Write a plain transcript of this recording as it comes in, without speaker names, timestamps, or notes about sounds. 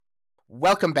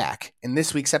Welcome back. In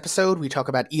this week's episode, we talk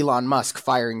about Elon Musk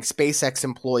firing SpaceX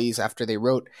employees after they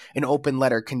wrote an open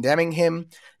letter condemning him,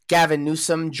 Gavin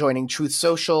Newsom joining Truth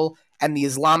Social, and the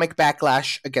Islamic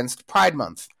backlash against Pride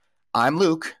Month. I'm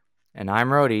Luke. And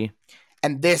I'm Rhodey.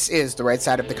 And this is the Right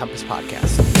Side of the Compass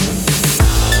podcast.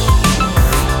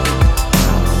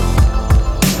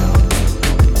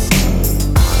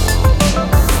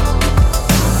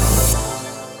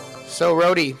 So,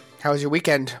 Rhodey, how was your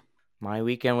weekend? My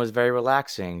weekend was very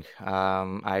relaxing.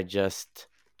 I just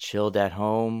chilled at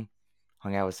home,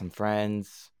 hung out with some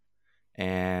friends,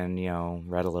 and,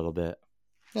 read a little bit.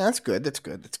 Yeah, that's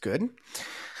good.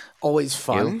 Always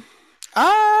fun. You?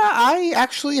 I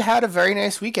actually had a very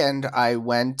nice weekend. I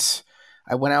went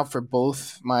out for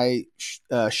both my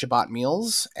Shabbat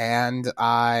meals, and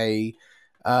I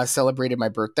celebrated my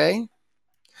birthday.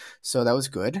 So that was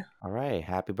good. All right.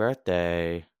 Happy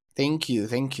birthday. Thank you.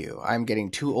 I'm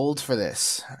getting too old for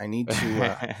this. I need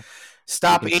to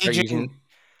stop aging.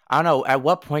 I don't know. At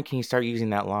what point can you start using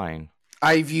that line?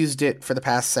 I've used it for the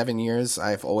past 7 years.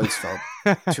 I've always felt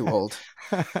too old.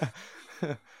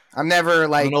 I'm never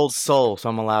like... I'm an old soul, so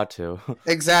I'm allowed to.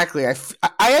 Exactly. I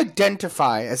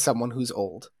identify as someone who's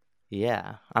old.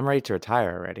 Yeah. I'm ready to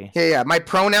retire already. Yeah. My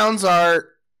pronouns are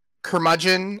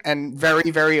curmudgeon and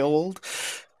very, very old.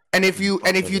 And if you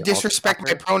disrespect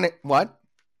my pronoun... What?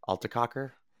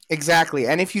 Altacocker? Exactly.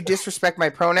 And if you disrespect my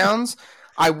pronouns,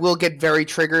 I will get very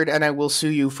triggered and I will sue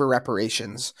you for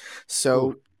reparations.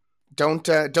 So don't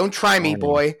try me,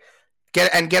 boy.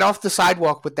 Get off the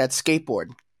sidewalk with that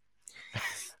skateboard.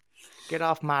 Get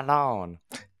off my lawn.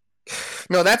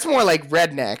 No, that's more like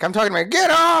redneck. I'm talking about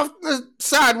get off the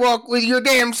sidewalk with your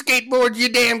damn skateboard, you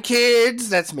damn kids.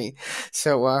 That's me.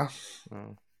 So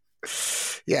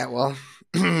yeah, well,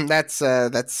 that's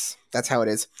how it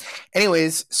is.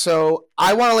 Anyways, so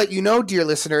I want to let you know, dear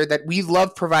listener, that we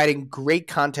love providing great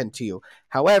content to you.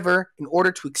 However, in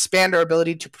order to expand our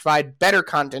ability to provide better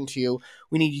content to you,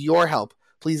 we need your help.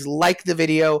 Please like the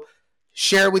video,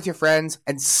 share it with your friends,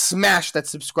 and smash that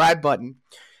subscribe button.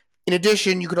 In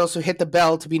addition, you could also hit the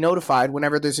bell to be notified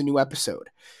whenever there's a new episode.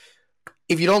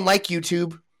 If you don't like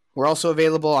YouTube, we're also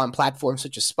available on platforms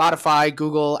such as Spotify,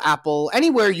 Google, Apple,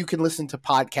 anywhere you can listen to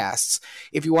podcasts.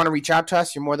 If you want to reach out to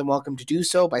us, you're more than welcome to do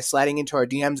so by sliding into our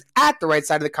DMs at the Right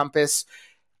Side of the Compass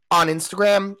on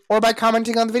Instagram or by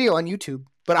commenting on the video on YouTube.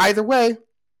 But either way,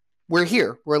 we're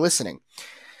here. We're listening.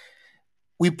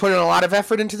 We put in a lot of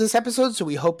effort into this episode, so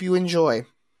we hope you enjoy.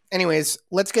 Anyways,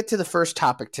 let's get to the first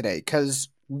topic today, because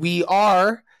we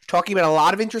are talking about a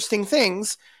lot of interesting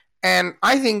things, and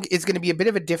I think it's going to be a bit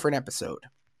of a different episode.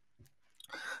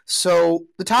 So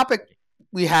the topic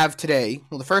we have today,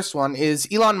 well, the first one is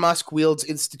Elon Musk wields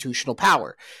institutional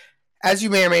power. As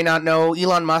you may or may not know,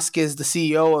 Elon Musk is the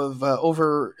CEO of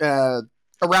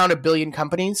around 1 billion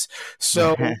companies.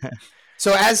 So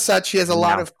as such, he has a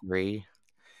lot of... 3.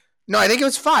 No, I think it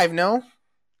was 5, no?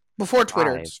 Before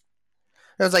Twitter. 5.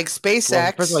 It was like SpaceX.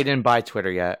 Well, first of all, he didn't buy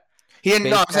Twitter yet. He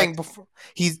didn't know. I'm saying before.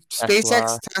 He's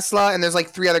SpaceX, Tesla, and there's like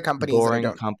 3 other companies. Boring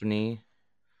Company.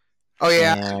 Oh,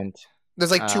 yeah. And there's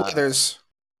like 2 others.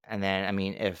 And then, I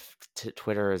mean, if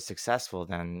Twitter is successful,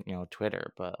 then,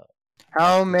 Twitter, but...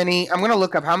 I'm going to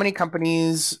look up how many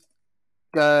companies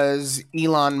does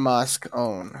Elon Musk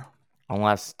own?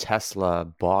 Unless Tesla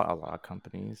bought a lot of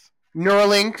companies.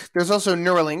 Neuralink. There's also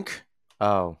Neuralink.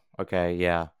 Oh, okay,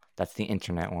 yeah. That's the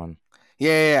internet one.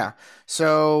 Yeah.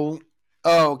 So,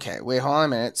 okay. Wait, hold on a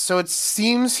minute. So it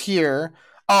seems here...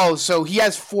 Oh, so he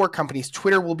has 4 companies.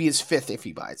 Twitter will be his 5th if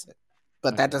he buys it.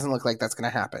 But that doesn't look like that's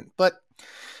going to happen. But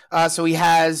so he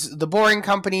has the Boring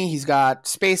Company. He's got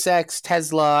SpaceX,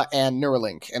 Tesla, and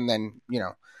Neuralink. And then,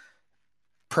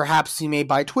 perhaps he may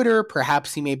buy Twitter.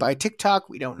 Perhaps he may buy TikTok.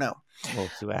 We don't know. We'll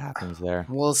see what happens there.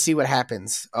 We'll see what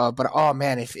happens. But oh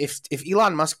man, if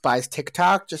Elon Musk buys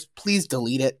TikTok, just please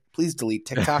delete it. Please delete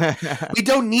TikTok. We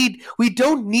don't need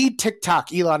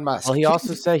TikTok, Elon Musk. Well, he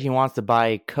also said he wants to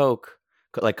buy Coke,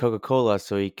 like Coca-Cola,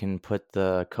 so he can put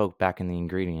the Coke back in the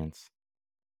ingredients.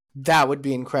 That would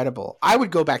be incredible. I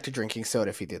would go back to drinking soda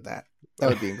if he did that. That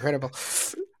would be incredible.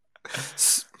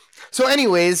 So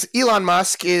anyways, Elon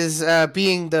Musk is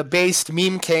being the based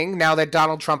meme king now that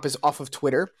Donald Trump is off of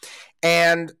Twitter.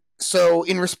 And so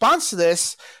in response to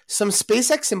this, some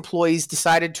SpaceX employees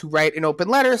decided to write an open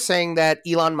letter saying that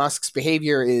Elon Musk's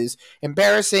behavior is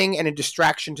embarrassing and a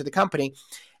distraction to the company.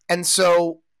 And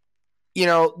so,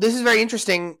 this is very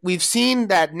interesting. We've seen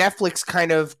that Netflix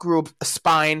kind of grew a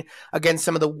spine against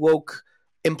some of the woke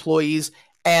employees,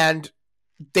 and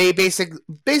they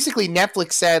basically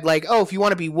Netflix said, like, oh, if you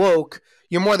want to be woke,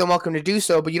 you're more than welcome to do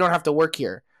so, but you don't have to work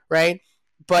here, right?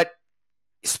 But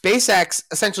SpaceX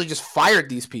essentially just fired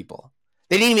these people.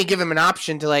 They didn't even give him an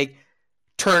option to like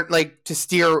turn like to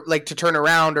steer like to turn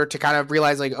around or to kind of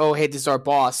realize like, oh hey, this is our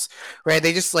boss, right?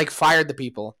 They just like fired the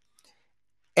people.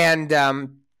 And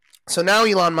so now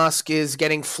Elon Musk is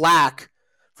getting flack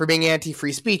for being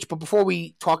anti-free speech. But before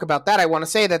we talk about that, I want to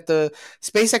say that the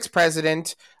SpaceX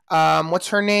president, what's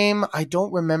her name? I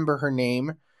don't remember her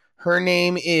name. Her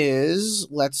name is,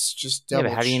 let's just double. Yeah,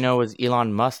 but how do you know it was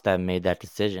Elon Musk that made that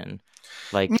decision?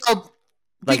 Like, no,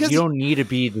 like you don't need to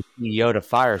be the CEO to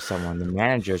fire someone. The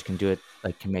managers can do it,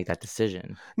 like can make that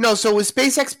decision. No, so was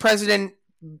SpaceX president,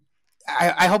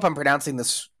 I hope I'm pronouncing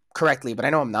this correctly, but I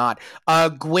know I'm not,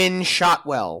 Gwynne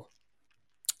Shotwell.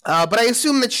 But I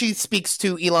assume that she speaks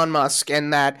to Elon Musk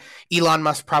and that Elon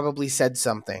Musk probably said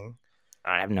something.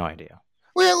 I have no idea.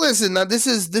 Well, listen, this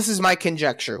is my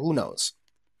conjecture. Who knows?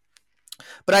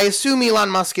 But I assume Elon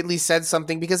Musk at least said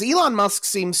something because Elon Musk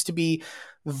seems to be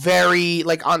very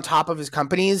like on top of his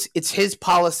companies. It's his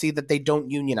policy that they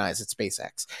don't unionize at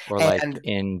SpaceX. Or like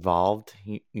involved,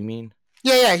 you mean?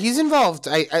 Yeah, he's involved.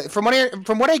 From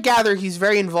what I gather, he's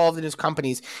very involved in his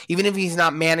companies. Even if he's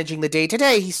not managing the day to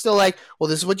day, he's still like, well,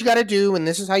 this is what you got to do, and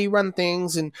this is how you run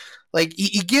things, and like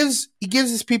he gives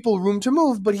his people room to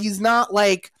move, but he's not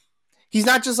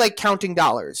just like counting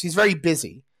dollars. He's very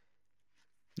busy.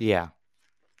 Yeah.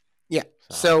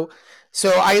 So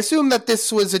I assume that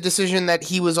this was a decision that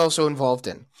he was also involved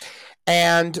in,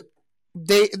 and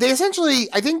they essentially,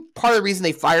 I think part of the reason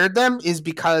they fired them is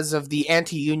because of the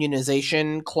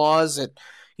anti-unionization clause at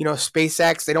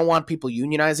SpaceX. They don't want people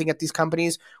unionizing at these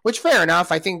companies, which fair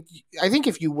enough. I think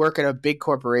if you work at a big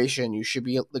corporation,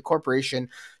 the corporation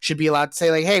should be allowed to say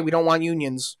like, hey, we don't want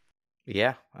unions.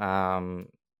 Yeah. I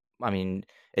mean,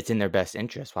 it's in their best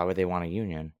interest. Why would they want a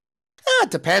union?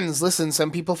 It depends. Listen, some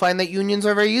people find that unions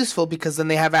are very useful because then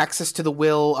they have access to the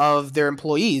will of their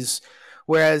employees.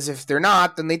 Whereas if they're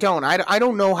not, then they don't. I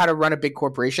don't know how to run a big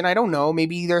corporation. I don't know.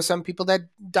 Maybe there are some people that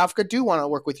Dafka do want to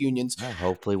work with unions. Yeah,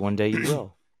 hopefully one day you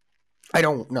will. I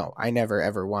don't know. I never,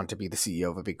 ever want to be the CEO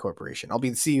of a big corporation. I'll be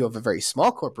the CEO of a very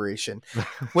small corporation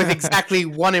with exactly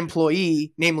one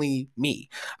employee, namely me.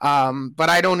 But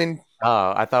I don't...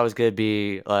 Oh, I thought it was going to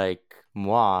be like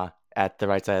moi at the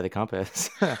right side of the compass.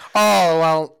 Oh,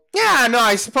 well, yeah, no,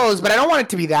 I suppose. But I don't want it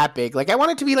to be that big. Like, I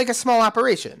want it to be like a small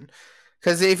operation.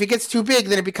 Because if it gets too big,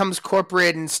 then it becomes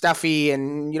corporate and stuffy,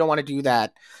 and you don't want to do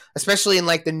that. Especially in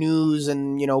like the news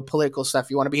and, political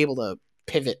stuff. You want to be able to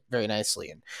pivot very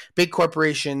nicely. And big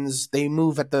corporations, they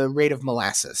move at the rate of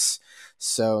molasses.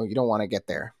 So you don't want to get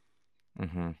there.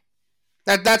 Mm-hmm.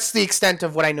 That's the extent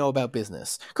of what I know about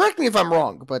business. Correct me if I'm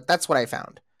wrong, but that's what I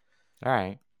found. All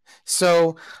right.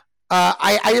 So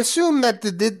I assume that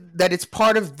that it's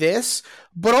part of this,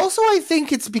 but also I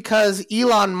think it's because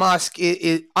Elon Musk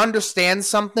it understands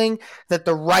something that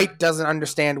the right doesn't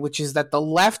understand, which is that the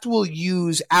left will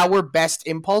use our best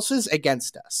impulses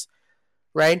against us,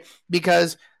 right?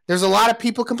 Because there's a lot of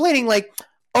people complaining like,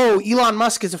 oh, Elon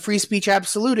Musk is a free speech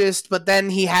absolutist, but then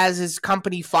he has his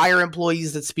company fire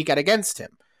employees that speak out against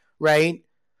him, right?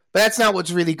 But that's not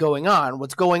what's really going on.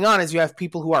 What's going on is you have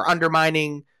people who are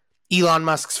undermining Elon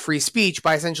Musk's free speech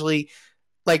by essentially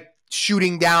like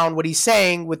shooting down what he's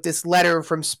saying with this letter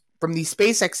from these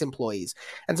SpaceX employees.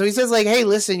 And so he says like, hey,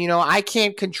 listen, I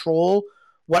can't control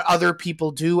what other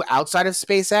people do outside of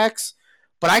SpaceX,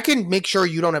 but I can make sure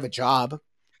you don't have a job.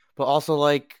 But also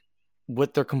like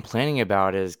what they're complaining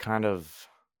about is kind of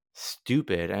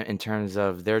stupid in terms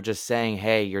of they're just saying,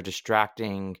 hey, you're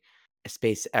distracting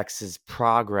SpaceX's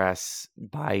progress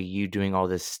by you doing all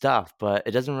this stuff, but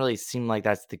it doesn't really seem like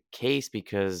that's the case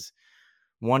because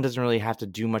one doesn't really have to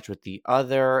do much with the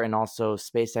other, and also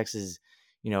SpaceX is,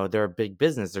 they're a big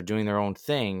business, they're doing their own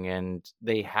thing, and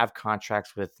they have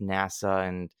contracts with NASA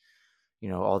and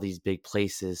all these big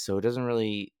places, so it doesn't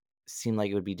really seem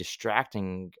like it would be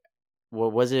distracting.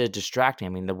 What was it distracting? I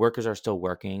mean, the workers are still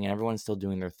working and everyone's still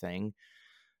doing their thing,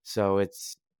 so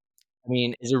is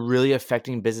it really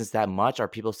affecting business that much? Are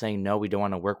people saying, no, we don't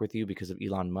want to work with you because of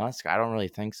Elon Musk? I don't really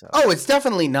think so. Oh, it's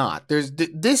definitely not.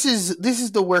 This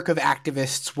is the work of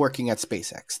activists working at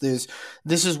SpaceX.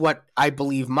 This is what I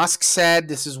believe Musk said.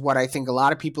 This is what I think a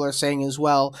lot of people are saying as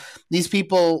well. These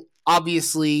people,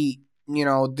 obviously,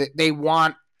 they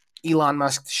want Elon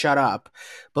Musk to shut up.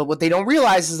 But what they don't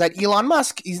realize is that Elon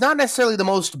Musk, he's not necessarily the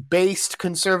most based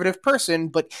conservative person,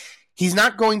 but he's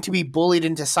not going to be bullied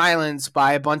into silence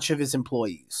by a bunch of his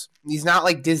employees. He's not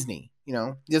like Disney,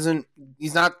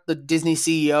 he's not the Disney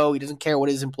CEO. He doesn't care what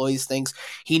his employees think.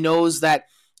 He knows that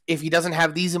if he doesn't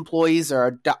have these employees, there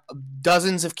are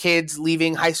dozens of kids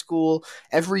leaving high school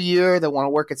every year that want to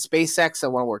work at SpaceX, that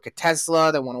want to work at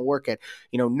Tesla, that want to work at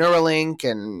Neuralink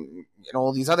and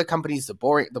all these other companies. The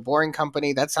Boring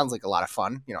Company. That sounds like a lot of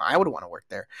fun. I would want to work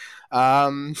there.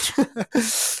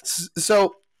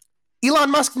 So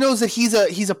Elon Musk knows that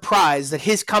he's a prize, that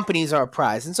his companies are a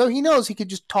prize, and so he knows he could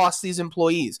just toss these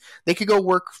employees. They could go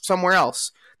work somewhere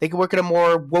else. They could work at a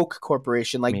more woke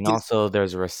corporation. Like, also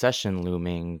there's a recession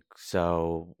looming,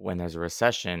 so when there's a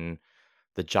recession,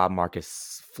 the job market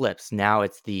flips. Now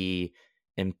it's the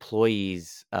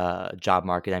employees' job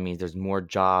market. That means there's more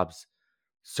jobs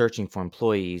searching for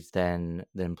employees than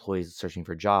the employees searching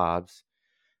for jobs.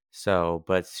 So,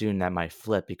 but soon that might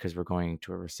flip because we're going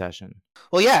to a recession.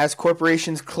 Well, yeah, as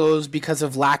corporations close because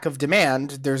of lack of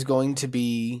demand, there's going to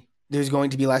be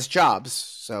less jobs.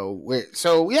 So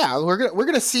we're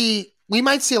gonna see. We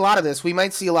might see a lot of this. We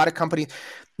might see a lot of companies.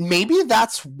 Maybe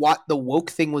that's what the woke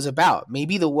thing was about.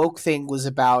 Maybe the woke thing was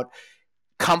about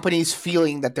companies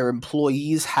feeling that their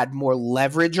employees had more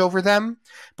leverage over them.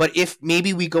 But if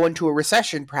maybe we go into a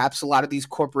recession, perhaps a lot of these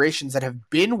corporations that have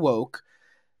been woke,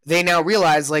 they now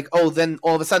realize, like, oh, then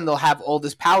all of a sudden they'll have all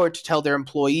this power to tell their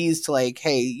employees to, like,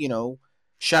 hey,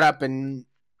 shut up and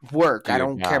work. I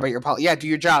don't care about your do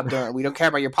your job. We don't care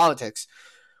about your politics,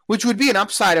 which would be an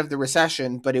upside of the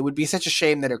recession, but it would be such a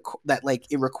shame that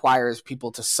it requires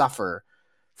people to suffer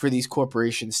for these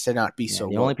corporations to not be so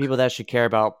woke. The only people that should care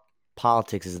about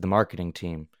politics is the marketing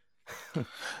team.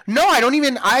 No,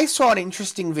 I saw an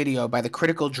interesting video by the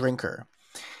Critical Drinker.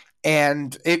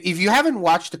 And if you haven't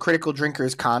watched the Critical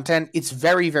Drinker's content, it's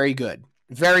very, very good.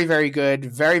 Very, very good.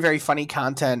 Very, very funny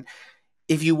content.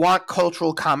 If you want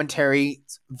cultural commentary,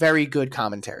 it's very good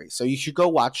commentary. So you should go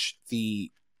watch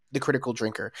the Critical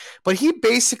Drinker. But he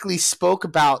basically spoke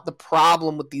about the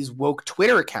problem with these woke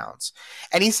Twitter accounts.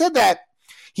 And he said that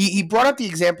he brought up the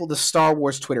example of the Star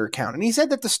Wars Twitter account. And he said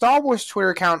that the Star Wars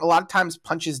Twitter account a lot of times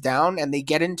punches down and they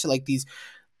get into like these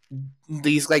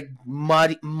like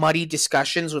muddy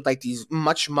discussions with like these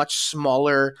much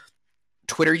smaller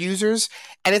Twitter users,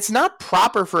 and it's not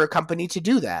proper for a company to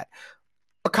do that.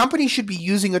 A company should be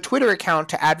using a Twitter account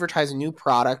to advertise new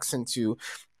products and to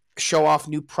show off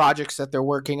new projects that they're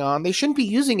working on. They shouldn't be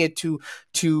using it to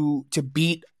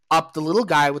beat up the little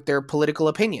guy with their political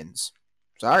opinions.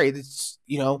 Sorry, that's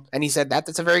and he said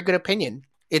that's a very good opinion.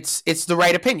 It's the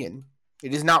right opinion.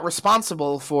 It is not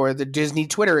responsible for the Disney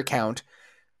Twitter account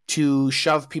to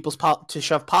shove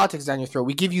politics down your throat.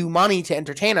 We give you money to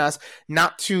entertain us,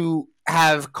 not to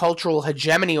have cultural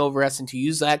hegemony over us and to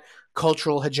use that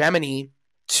cultural hegemony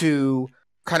to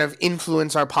kind of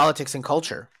influence our politics and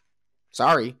culture.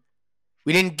 Sorry.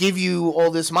 We didn't give you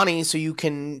all this money so you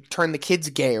can turn the kids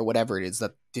gay or whatever it is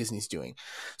that Disney's doing.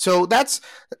 So that's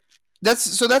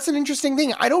an interesting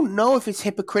thing. I don't know if it's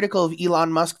hypocritical of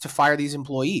Elon Musk to fire these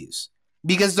employees,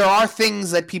 because there are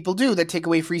things that people do that take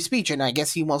away free speech, and I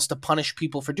guess he wants to punish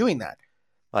people for doing that.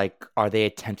 Like, are they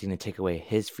attempting to take away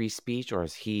his free speech, or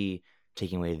is he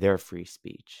taking away their free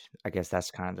speech? I guess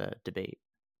that's kind of the debate.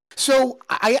 So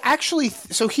here's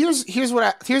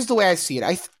the way I see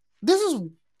it. This is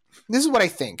what I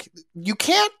think.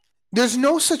 There's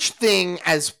no such thing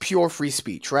as pure free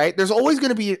speech, right? There's always going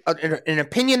to be an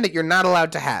opinion that you're not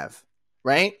allowed to have,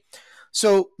 right?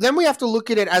 So then we have to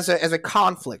look at it as a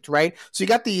conflict, right? So you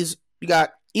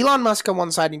got Elon Musk on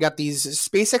one side, and you got these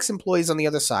SpaceX employees on the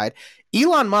other side.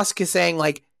 Elon Musk is saying,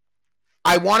 like,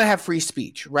 I want to have free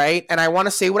speech, right? And I want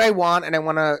to say what I want, and I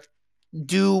want to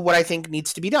do what I think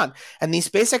needs to be done. And these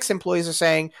SpaceX employees are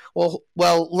saying, well,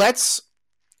 let's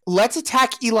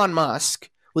attack Elon Musk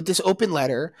with this open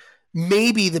letter.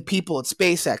 Maybe the people at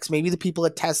SpaceX, maybe the people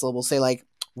at Tesla will say, like,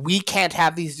 we can't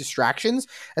have these distractions,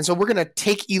 and so we're going to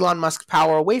take Elon Musk's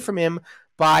power away from him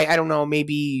by, I don't know,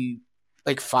 maybe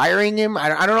like firing him.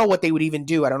 I don't know what they would even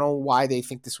do. I don't know why they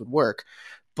think this would work.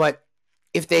 But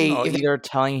if they're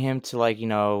telling him to, like,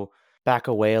 back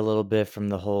away a little bit from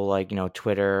the whole, like,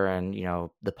 Twitter and,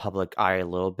 the public eye a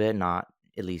little bit, not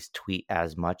at least tweet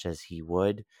as much as he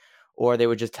would, or they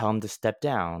would just tell him to step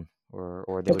down.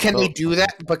 Or they can they do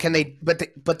that?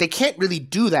 But they can't really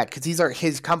do that because these are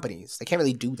his companies. They can't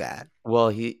really do that.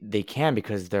 Well, they can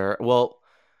because SpaceX,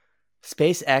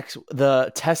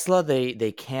 the Tesla,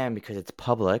 they can because it's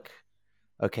public.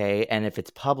 Okay, and if it's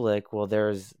public, well,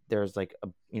 there's like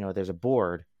there's a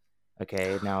board.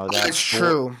 Okay, now that's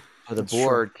true. So the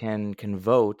board can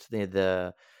vote.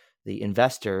 The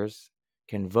investors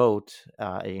can vote.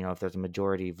 If there's a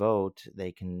majority vote,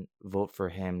 they can vote for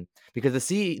him, because the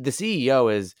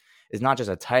CEO is not just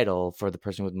a title for the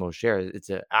person with most shares. It's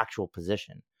an actual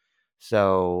position.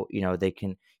 So, they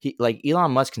can like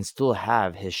Elon Musk can still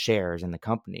have his shares in the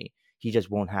company. He just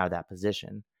won't have that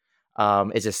position.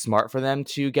 Is it smart for them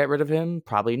to get rid of him?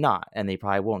 Probably not, and they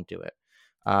probably won't do it.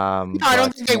 No, I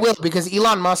don't think they will, because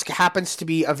Elon Musk happens to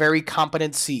be a very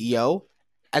competent CEO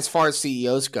as far as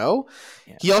CEOs go.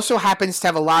 Yeah. He also happens to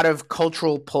have a lot of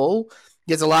cultural pull.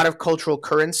 He has a lot of cultural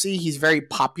currency. He's very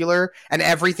popular, and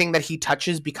everything that he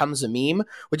touches becomes a meme,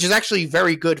 which is actually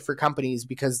very good for companies,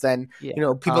 because then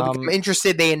people become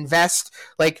interested, they invest.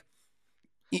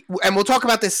 And we'll talk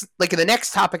about this in the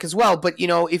next topic as well. But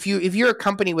if you're a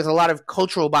company with a lot of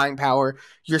cultural buying power,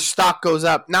 your stock goes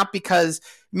up, not because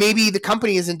maybe the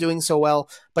company isn't doing so well,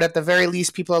 but at the very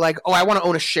least, people are like, oh, I want to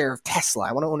own a share of Tesla.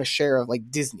 I want to own a share of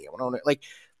Disney. I want to own it.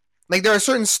 Like there are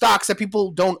certain stocks that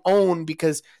people don't own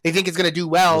because they think it's going to do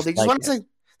well. They just want to say,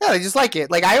 yeah, they just like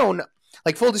it. Like I own,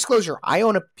 full disclosure, I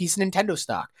own a piece of Nintendo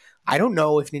stock. I don't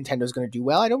know if Nintendo's going to do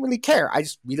well. I don't really care. I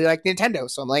just really like Nintendo.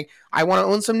 So I'm like, I want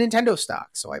to own some Nintendo stock.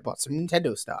 So I bought some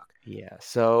Nintendo stock. Yeah.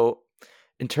 So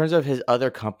in terms of his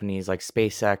other companies like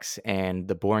SpaceX and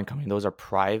the Boring Company, those are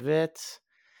private.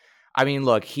 I mean,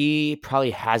 look, he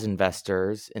probably has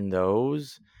investors in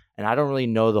those. And I don't really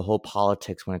know the whole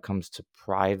politics when it comes to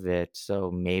private.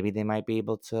 So maybe they might be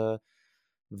able to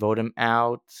vote him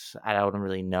out. I don't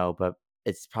really know, but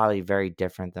it's probably very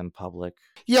different than public.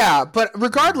 Yeah, but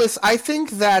regardless, I think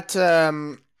that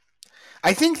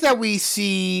we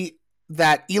see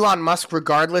that Elon Musk,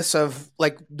 regardless of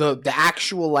the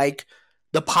actual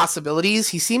the possibilities,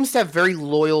 he seems to have very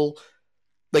loyal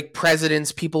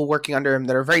presidents, people working under him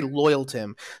that are very loyal to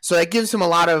him. So that gives him a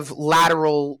lot of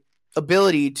lateral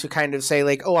ability to kind of say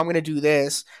oh, I'm going to do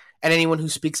this, and anyone who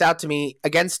speaks out to me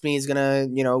against me is going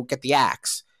to get the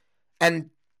axe. And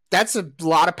that's a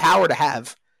lot of power to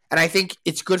have. And I think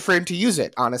it's good for him to use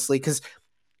it, honestly, because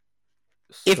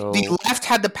if the left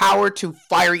had the power to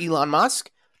fire Elon Musk,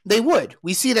 they would.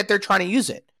 We see that they're trying to use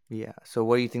it. Yeah. So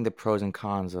what do you think the pros and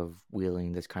cons of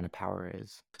wielding this kind of power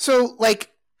is? So,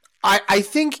 I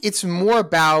think it's more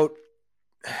about...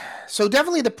 So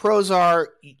definitely the pros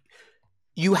are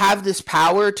you have this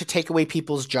power to take away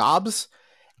people's jobs,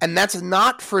 and that's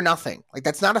not for nothing.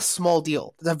 That's not a small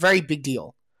deal. It's a very big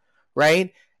deal,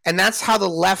 right? And that's how the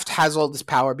left has all this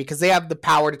power, because they have the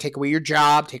power to take away your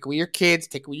job, take away your kids,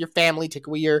 take away your family, take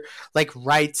away your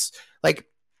rights.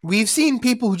 We've seen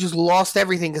people who just lost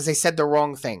everything because they said the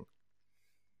wrong thing,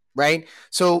 right?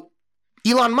 So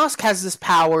Elon Musk has this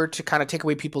power to kind of take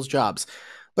away people's jobs.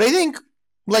 But I think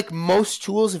most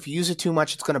tools, if you use it too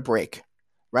much, it's going to break,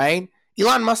 right?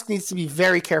 Elon Musk needs to be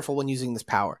very careful when using this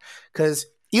power, because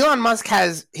Elon Musk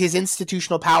has his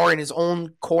institutional power in his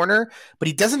own corner, but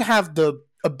he doesn't have the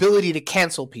ability to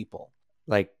cancel people.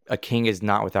 Like a king is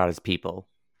not without his people.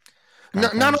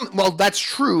 Well, that's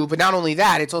true, but not only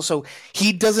that, it's also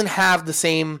he doesn't have the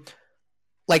same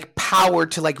power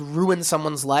to ruin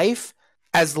someone's life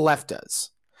as the left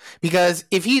does. Because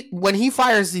when he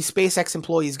fires these SpaceX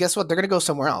employees, guess what? They're going to go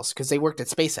somewhere else because they worked at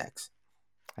SpaceX.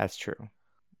 That's true.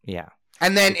 Yeah.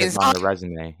 And then it's on the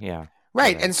resume. Yeah.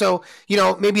 Right. And so,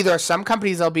 maybe there are some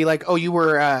companies that'll be like, oh, you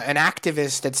were an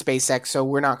activist at SpaceX, so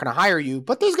we're not going to hire you.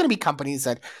 But there's going to be companies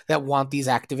that want these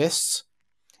activists.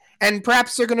 And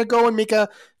perhaps they're going to go and make a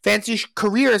fancy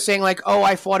career saying oh,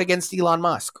 I fought against Elon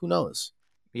Musk. Who knows?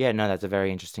 Yeah, no, that's a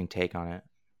very interesting take on it.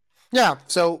 Yeah.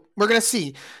 So we're going to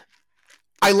see.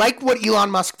 I like what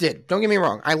Elon Musk did. Don't get me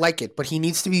wrong. I like it. But he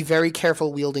needs to be very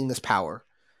careful wielding this power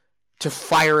to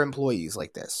fire employees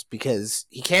like this, because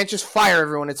he can't just fire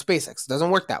everyone at SpaceX. It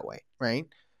doesn't work that way, right?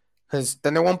 Because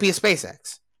then there won't be a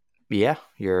SpaceX. Yeah,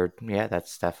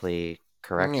 that's definitely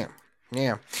correct.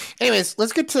 Yeah. Anyways,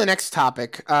 let's get to the next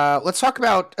topic. Let's talk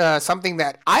about something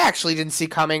that I actually didn't see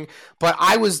coming, but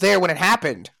I was there when it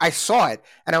happened. I saw it,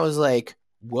 and I was like,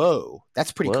 whoa,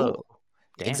 that's pretty cool.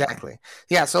 Damn. Exactly.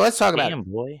 Yeah, so let's talk about it.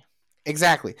 Boy.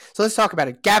 Exactly. So let's talk about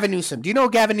it. Gavin Newsom. Do you know who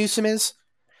Gavin Newsom is?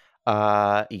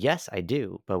 Yes, I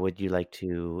do. But would you like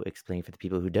to explain for the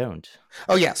people who don't?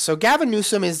 Oh, yes. So Gavin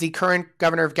Newsom is the current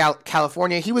governor of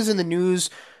California. He was in the news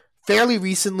fairly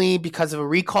recently because of a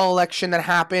recall election that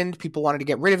happened. People wanted to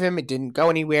get rid of him. It didn't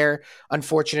go anywhere,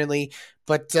 unfortunately.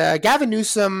 But Gavin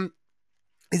Newsom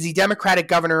is the Democratic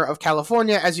governor of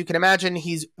California. As you can imagine,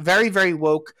 he's very, very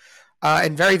woke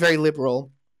and very, very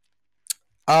liberal.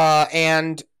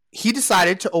 And he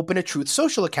decided to open a Truth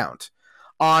Social account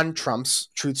on Trump's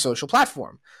Truth Social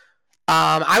platform.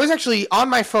 I was actually on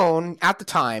my phone at the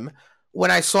time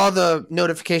when I saw the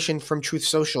notification from Truth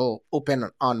Social open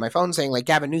on my phone saying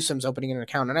Gavin Newsom's opening an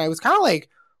account. And I was kind of like,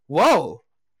 whoa,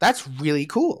 that's really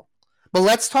cool. But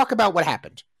let's talk about what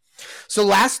happened. So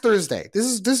last Thursday, this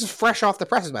is fresh off the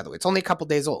presses, by the way. It's only a couple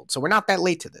days old, so we're not that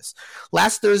late to this.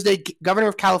 Last Thursday, Governor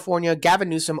of California, Gavin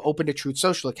Newsom, opened a Truth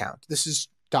Social account. This is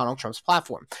Donald Trump's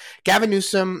platform. Gavin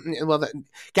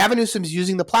Newsom's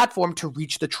using the platform to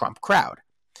reach the Trump crowd.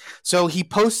 So he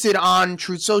posted on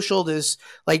Truth Social this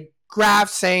like graph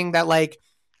saying that like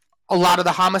a lot of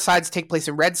the homicides take place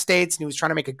in red states, and he was trying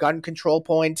to make a gun control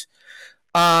point.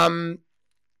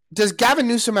 Does Gavin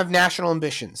Newsom have national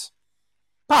ambitions?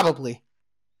 Probably.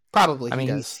 I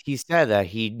mean, he said that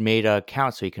he made an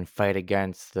account so he can fight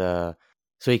against the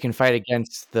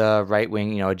right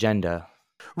wing, agenda.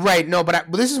 Right. No,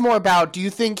 but this is more about, do you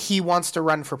think he wants to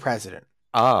run for president?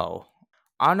 Oh,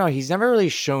 I don't know. He's never really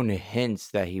shown hints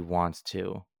that he wants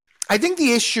to. I think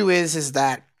the issue is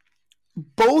that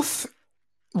both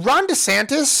Ron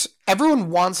DeSantis, everyone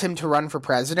wants him to run for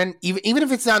president. Even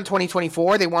if it's not in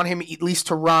 2024, they want him at least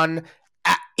to run,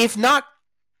 if not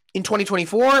in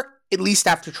 2024, at least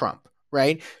after Trump,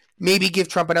 right? Maybe give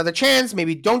Trump another chance,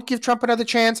 maybe don't give Trump another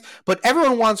chance, but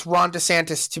everyone wants Ron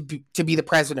DeSantis to be the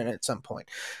president at some point.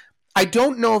 I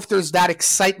don't know if there's that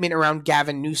excitement around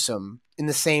Gavin Newsom in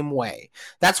the same way.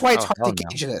 That's why it's hard to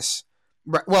gauge this.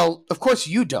 Well, of course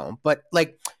you don't, but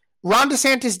like Ron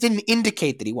DeSantis didn't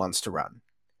indicate that he wants to run.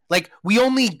 Like, we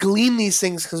only glean these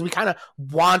things because we kind of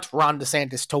want Ron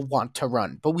DeSantis to want to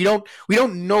run, but we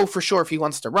don't know for sure if he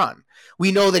wants to run.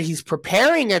 We know that he's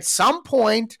preparing at some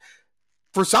point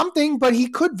for something, but he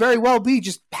could very well be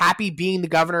just happy being the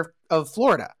governor of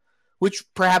Florida, which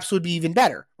perhaps would be even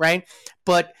better, right?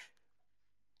 But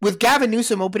with Gavin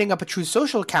Newsom opening up a Truth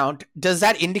Social account, does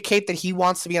that indicate that he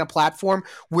wants to be on a platform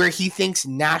where he thinks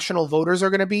national voters are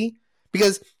going to be?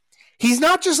 Because he's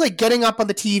not just like getting up on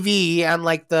the TV and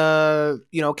like the,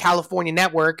 California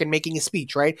network and making a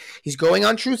speech, right? He's going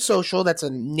on Truth Social. That's a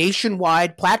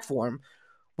nationwide platform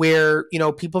where,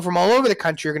 people from all over the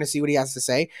country are going to see what he has to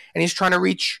say. And he's trying to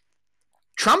reach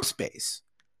Trump's base,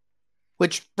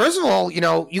 which, first of all,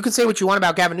 you can say what you want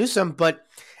about Gavin Newsom, but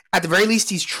at the very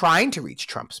least, he's trying to reach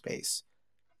Trump's base.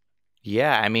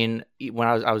 Yeah. I mean, when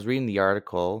I was reading the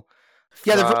article.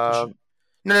 Yeah. The Verge.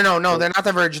 No. They're not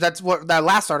The Verge. That's what that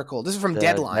last article. This is from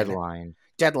Deadline.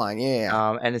 Deadline.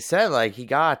 Yeah. And it said like he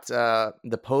got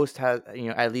the post has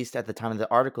at least at the time of the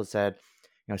article said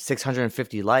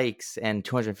 650 likes and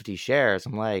 250 shares.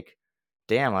 I'm like,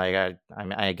 damn. Like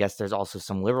I guess there's also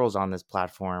some liberals on this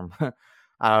platform.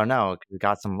 I don't know. We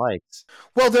got some likes.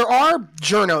 Well, there are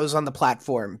journos on the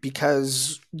platform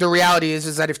because the reality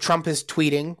is that if Trump is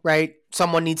tweeting, right,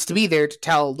 someone needs to be there to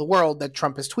tell the world that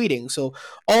Trump is tweeting. So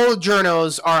all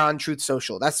journos are on Truth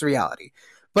Social. That's the reality.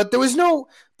 But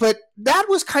that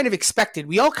was kind of expected.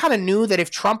 We all kind of knew that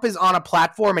if Trump is on a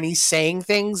platform and he's saying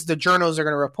things, the journos are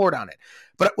going to report on it.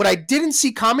 But what I didn't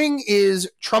see coming is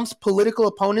Trump's political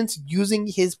opponents using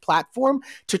his platform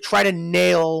to try to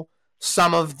nail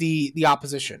some of the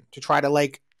opposition, to try to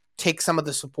like take some of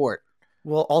the support.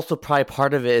 Well, also probably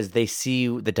part of it is they see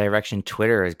the direction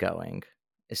Twitter is going.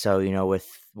 So,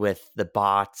 with the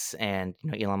bots and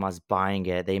Elon Musk buying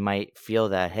it, they might feel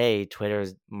that, hey, Twitter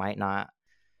might not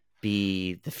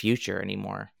be the future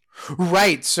anymore.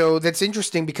 Right. So that's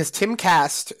interesting because Tim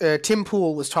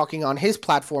Pool was talking on his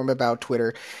platform about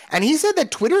Twitter, and he said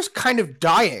that Twitter's kind of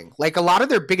dying. Like a lot of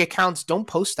their big accounts don't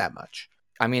post that much.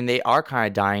 I mean, they are kind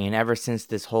of dying, and ever since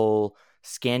this whole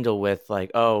scandal with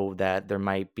that there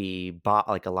might be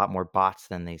a lot more bots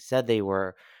than they said they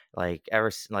were, they're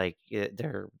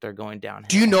going downhill.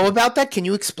 Do you know about that? Can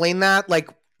you explain that?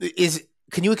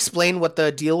 Can you explain what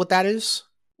the deal with that is?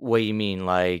 What do you mean,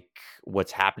 like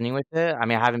what's happening with it? I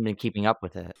mean, I haven't been keeping up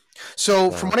with it. So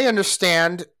from what I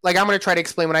understand, I'm going to try to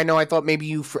explain what I know. I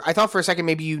thought for a second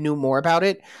maybe you knew more about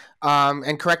it.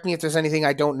 And correct me if there's anything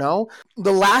I don't know.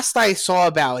 The last I saw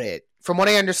about it, from what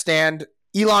I understand,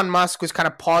 Elon Musk was kind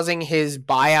of pausing his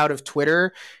buyout of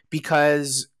Twitter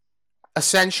because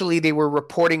essentially they were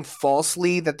reporting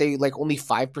falsely that they only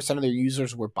 5% of their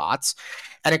users were bots,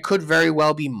 and it could very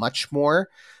well be much more.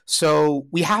 So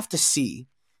we have to see,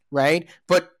 right?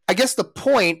 But I guess the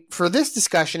point for this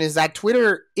discussion is that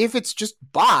Twitter, if it's just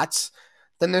bots,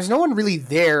 then there's no one really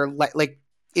there.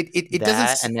 It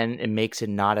doesn't, and then it makes it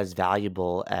not as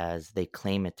valuable as they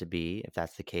claim it to be, if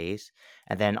that's the case.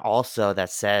 And then also that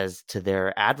says to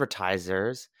their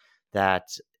advertisers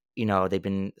that they've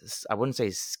been, I wouldn't say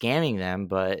scamming them,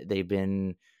 but they've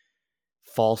been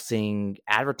falsing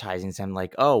advertising them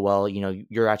like, oh well,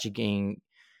 you're actually getting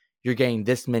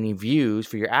this many views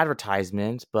for your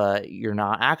advertisements, but you're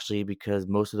not actually, because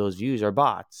most of those views are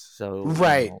bots. So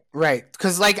right.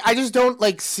 Because I just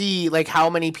don't see how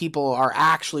many people are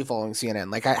actually following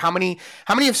CNN. How many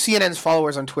of CNN's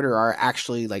followers on Twitter are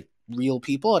actually real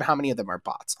people and how many of them are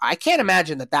bots. I can't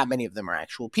imagine that many of them are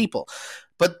actual people.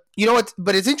 But you know what?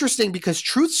 But it's interesting because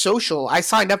Truth Social, I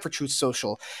signed up for Truth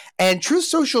Social, and Truth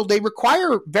Social, they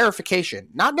require verification,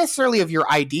 not necessarily of your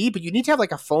ID, but you need to have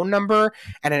like a phone number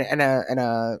and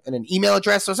an email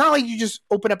address. So it's not like you just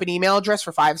open up an email address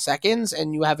for 5 seconds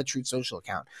and you have a Truth Social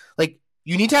account. Like,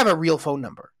 you need to have a real phone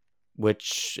number.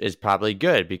 Which is probably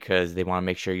good because they want to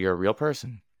make sure you're a real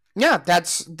person. Yeah,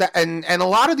 and a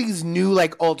lot of these new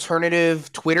like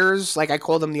alternative Twitters, like I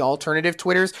call them the alternative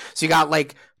Twitters. So you got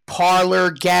like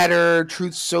Parler, Getter,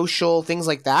 Truth Social, things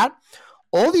like that.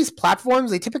 All these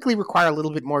platforms, they typically require a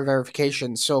little bit more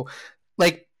verification. So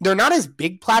like they're not as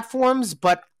big platforms,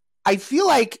 but I feel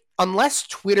like unless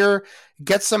Twitter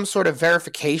gets some sort of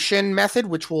verification method,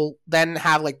 which will then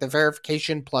have like the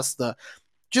verification plus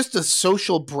just the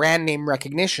social brand name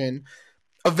recognition,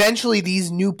 eventually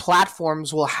these new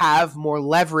platforms will have more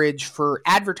leverage for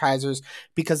advertisers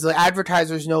because the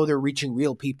advertisers know they're reaching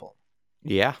real people.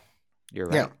 Yeah, you're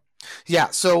right. Yeah.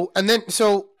 So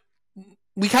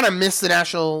we kind of missed the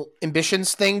national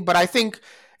ambitions thing, but I think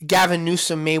Gavin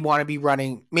Newsom may want to be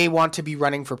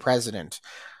running for president.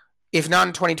 If not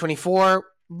in 2024,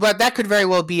 but that could very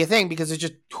well be a thing because it's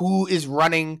just who is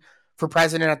running for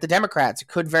president at the Democrats. It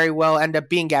could very well end up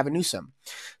being Gavin Newsom.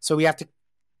 So we have to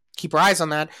keep our eyes on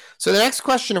that. So the next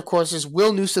question, of course, is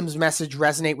will Newsom's message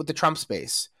resonate with the Trump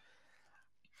space?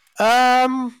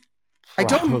 Probably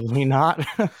not.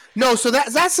 No, so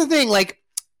that's the thing. Like,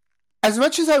 as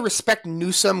much as I respect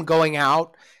Newsom going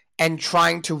out and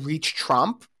trying to reach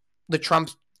Trump, the Trump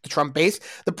base,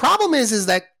 the problem is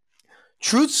that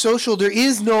Truth Social, there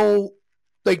is no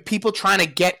like people trying to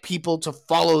get people to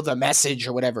follow the message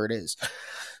or whatever it is.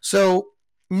 So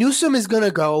Newsom is going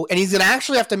to go and he's going to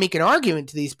actually have to make an argument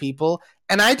to these people.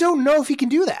 And I don't know if he can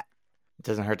do that. It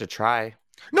doesn't hurt to try.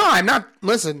 No, I'm not.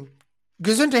 Listen,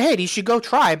 Gesundheit, hey, he should go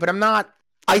try, but I'm not.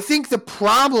 I think the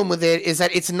problem with it is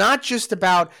that it's not just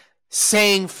about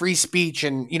saying free speech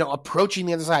and, you know, approaching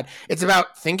the other side. It's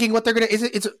about thinking what they're going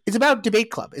to, it's about debate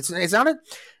club. It's not a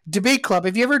debate club.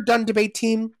 Have you ever done debate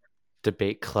team?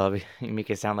 Debate club. You make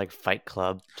it sound like Fight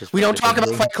Club. We don't talk about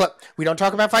Fight Club. We don't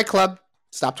talk about Fight Club.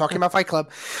 Stop talking about Fight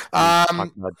Club. Talk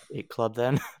about Debate Club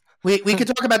then. we could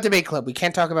talk about Debate Club. We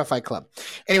can't talk about Fight Club.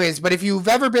 Anyways, but if you've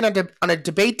ever been on a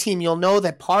debate team, you'll know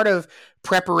that part of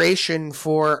preparation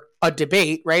for a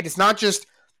debate, right? It's not just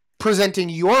presenting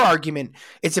your argument.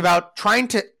 It's about trying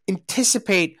to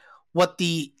anticipate what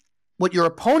your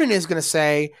opponent is going to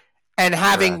say and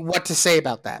having what to say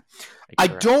about that. I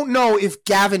don't know if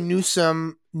Gavin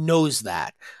Newsom knows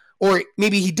that. Or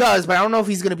maybe he does, but I don't know if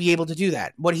he's going to be able to do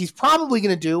that. What he's probably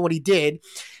going to do, what he did,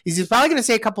 is he's probably going to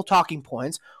say a couple talking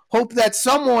points, hope that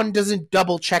someone doesn't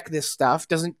double check this stuff,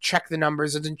 doesn't check the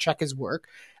numbers, doesn't check his work.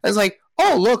 And it's like,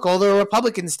 oh, look, all the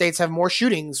Republican states have more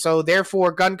shootings, so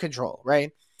therefore gun control,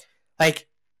 right? Like,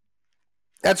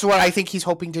 that's what I think he's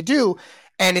hoping to do.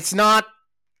 And it's not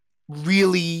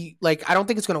really, like, I don't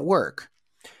think it's going to work.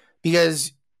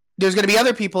 Because there's going to be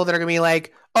other people that are going to be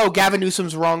like, oh, Gavin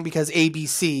Newsom's wrong because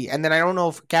ABC. And then I don't know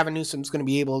if Gavin Newsom's going to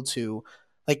be able to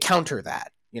like counter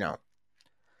that, you know.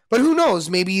 But who knows?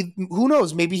 Maybe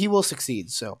he will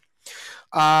succeed. So,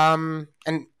 and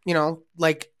you know,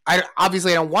 like I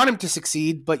don't want him to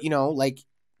succeed, but you know, like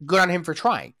good on him for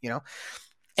trying, you know.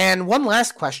 And one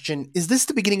last question, is this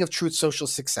the beginning of Truth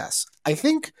Social's success? I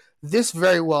think this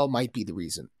very well might be the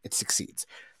reason it succeeds.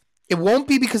 It won't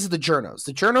be because of the journos.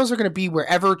 The journos are going to be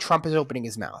wherever Trump is opening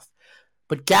his mouth.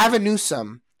 But Gavin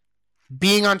Newsom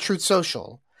being on Truth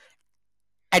Social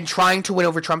and trying to win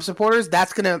over Trump supporters,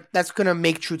 that's gonna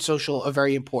make Truth Social a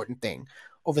very important thing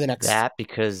over the next. That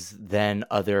because then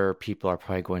other people are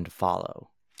probably going to follow.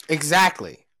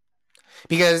 Exactly,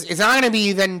 because it's not going to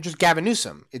be then just Gavin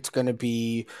Newsom. It's going to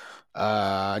be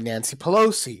Nancy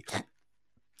Pelosi.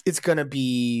 It's going to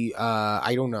be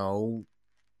I don't know,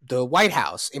 the White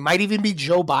House. It might even be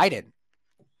Joe Biden.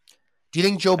 Do you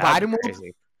think Joe Biden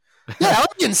will? Yeah, that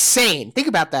would be insane. Think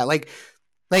about that. Like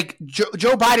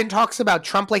Joe Biden talks about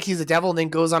Trump like he's a devil and then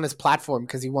goes on his platform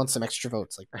because he wants some extra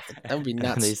votes. Like that would be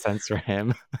nuts. And they censor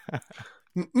him.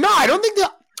 No, I don't think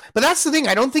that. But that's the thing.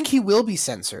 I don't think he will be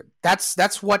censored. That's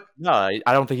what. No, I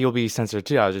don't think he'll be censored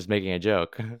too. I was just making a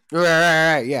joke.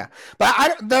 Right, yeah.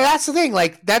 But that's the thing.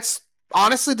 Like that's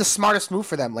honestly the smartest move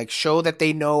for them. Like show that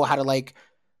they know how to like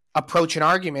approach an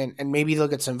argument and maybe they'll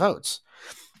get some votes.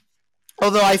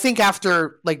 Although I think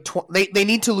after like they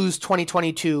need to lose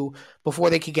 2022 before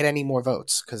they can get any more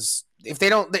votes, because if they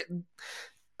don't,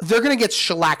 they're going to get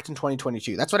shellacked in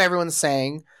 2022. That's what everyone's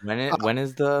saying. When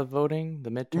is the voting? The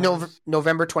midterms?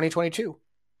 November 2022.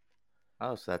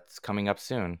 Oh, so that's coming up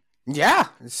soon. Yeah,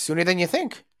 sooner than you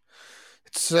think.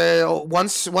 So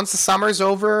once the summer's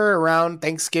over, around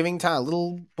Thanksgiving time, a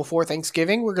little before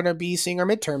Thanksgiving, we're going to be seeing our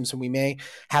midterms, and we may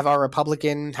have our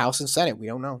Republican House and Senate. We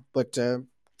don't know, but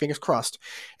fingers crossed.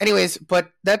 Anyways,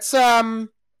 but that's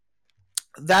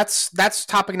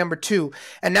topic number 2,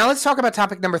 and now let's talk about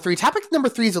topic number 3. Topic number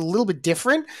 3 is a little bit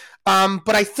different,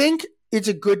 but I think it's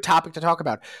a good topic to talk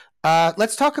about.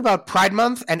 Let's talk about Pride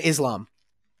Month and Islam.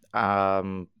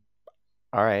 All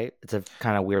right, it's a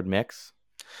kind of weird mix.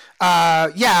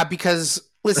 Yeah, because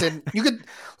listen,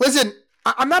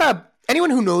 I'm not anyone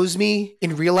who knows me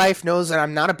in real life knows that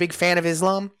I'm not a big fan of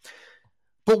Islam.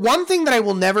 But one thing that I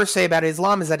will never say about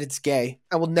Islam is that it's gay.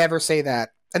 I will never say that.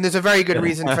 And there's a very good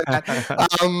reason for that.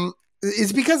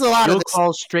 It's because a lot You'll of this...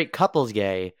 call straight couples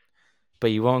gay,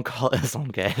 but you won't call Islam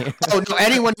gay. Oh, no,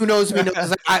 anyone who knows me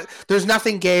knows there's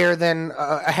nothing gayer than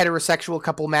a heterosexual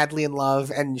couple madly in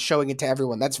love and showing it to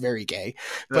everyone. That's very gay.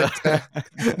 But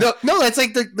no, that's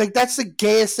that's the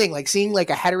gayest thing. Like seeing like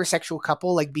a heterosexual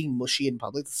couple like being mushy in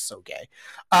public. That's so gay.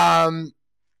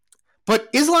 But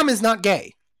Islam is not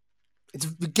gay.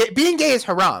 Being gay is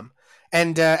haram.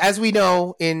 And as we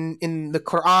know in the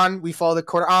Quran, we follow the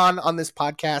Quran on this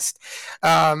podcast.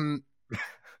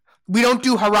 We don't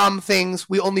do haram things.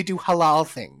 We only do halal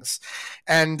things.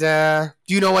 And do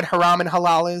you know what haram and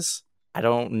halal is? I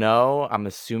don't know. I'm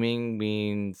assuming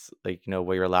means like,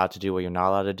 what you're allowed to do, what you're not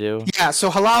allowed to do. Yeah, so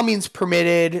halal means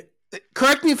permitted.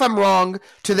 Correct me if I'm wrong.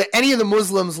 To any of the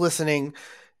Muslims listening,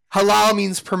 halal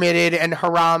means permitted and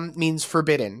haram means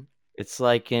forbidden. It's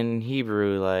like in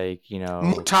Hebrew,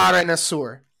 mutar and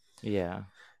asur. Yeah.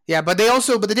 Yeah, but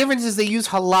the difference is they use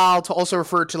halal to also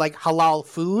refer to like halal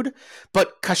food,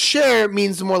 but kasher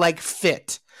means more like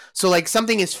fit. So like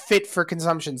something is fit for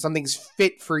consumption, something's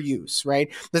fit for use, right?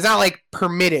 It's not like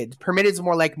permitted. Permitted is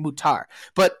more like mutar.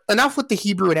 But enough with the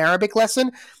Hebrew and Arabic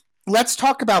lesson. Let's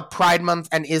talk about Pride Month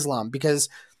and Islam, because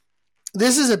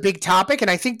this is a big topic, and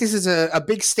I think this is a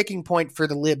big sticking point for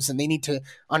the libs, and they need to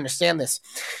understand this.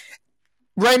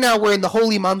 Right now, we're in the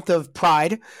holy month of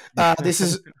Pride. This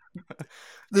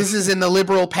is in the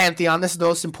liberal pantheon. This is the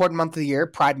most important month of the year,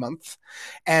 Pride Month.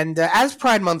 And as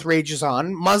Pride Month rages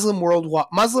on,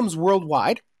 Muslims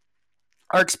worldwide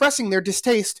are expressing their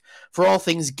distaste for all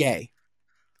things gay.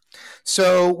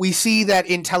 So we see that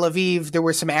in Tel Aviv, there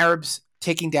were some Arabs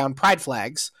taking down pride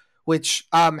flags, which,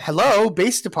 hello,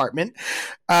 base department.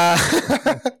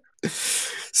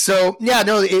 So, yeah,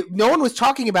 no one was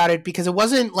talking about it because it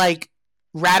wasn't like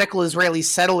radical Israeli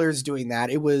settlers doing that.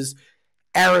 It was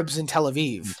Arabs in Tel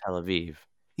Aviv.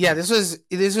 Yeah, this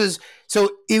was so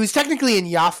it was technically in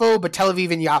Yaffo, but Tel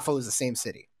Aviv and Yaffo is the same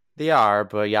city. They are,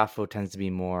 but Yaffo tends to be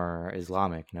more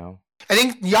Islamic, no? I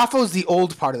think Yaffo is the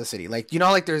old part of the city. Like,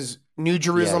 like there's New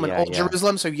Jerusalem and Old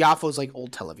Jerusalem, so Yaffo is like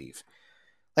old Tel Aviv.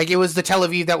 Like it was the Tel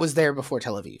Aviv that was there before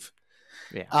Tel Aviv.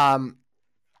 Yeah.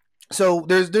 So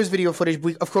there's video footage.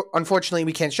 Unfortunately,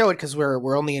 we can't show it because we're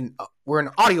an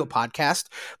audio podcast.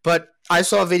 But I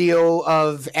saw a video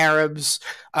of Arabs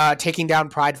taking down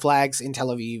pride flags in Tel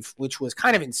Aviv, which was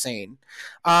kind of insane.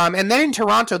 And then in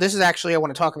Toronto, this is actually, I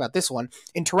want to talk about this one.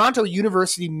 In Toronto,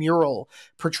 University mural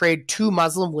portrayed 2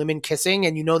 Muslim women kissing,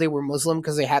 and they were Muslim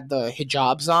because they had the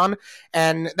hijabs on,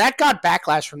 and that got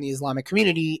backlash from the Islamic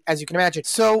community, as you can imagine.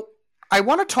 So I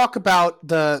want to talk about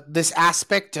this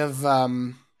aspect of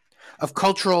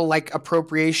cultural like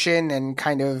appropriation and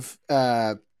kind of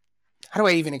how do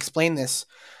I even explain this?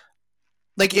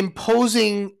 Like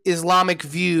imposing Islamic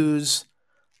views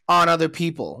on other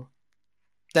people.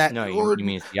 You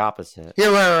mean it's the opposite.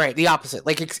 Yeah, right. The opposite.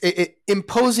 Like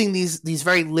imposing these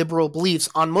very liberal beliefs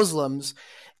on Muslims,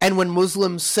 and when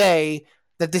Muslims say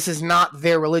that this is not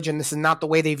their religion, this is not the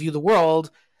way they view the world,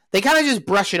 they kind of just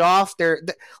brush it off.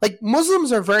 Like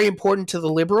Muslims are very important to the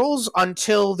liberals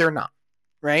until they're not,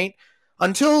 right?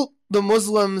 Until the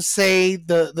Muslims say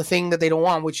the thing that they don't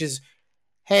want, which is,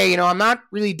 hey, I'm not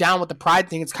really down with the pride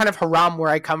thing. It's kind of haram where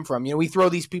I come from. We throw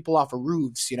these people off of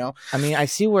roofs, I mean, I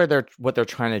see what they're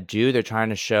trying to do. They're trying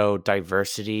to show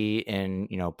diversity in,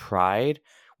 pride,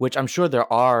 which I'm sure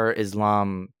there are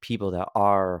Islam people that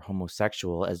are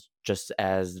homosexual, just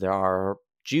as there are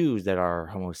Jews that are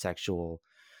homosexual.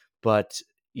 But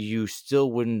you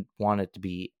still wouldn't want it to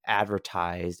be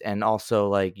advertised, and also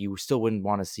like you still wouldn't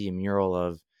want to see a mural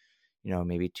of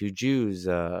maybe 2 Jews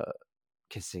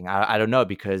kissing. I don't know,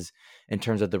 because in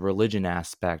terms of the religion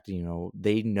aspect,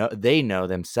 they know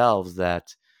themselves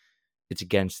that it's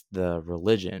against the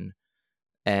religion,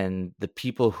 and the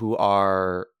people who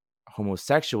are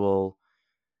homosexual,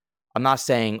 I'm not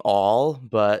saying all,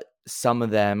 but some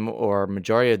of them or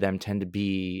majority of them tend to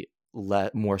be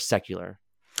more secular.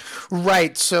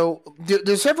 Right. So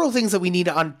there's several things that we need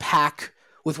to unpack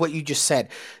with what you just said,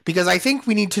 because I think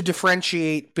we need to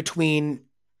differentiate between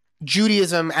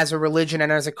Judaism as a religion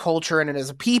and as a culture and as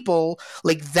a people,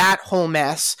 like that whole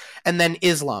mess, and then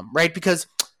Islam, right? Because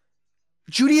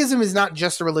Judaism is not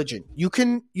just a religion. You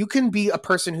can be a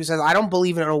person who says, I don't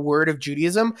believe in a word of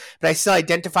Judaism, but I still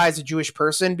identify as a Jewish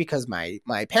person because my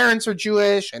parents are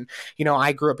Jewish, and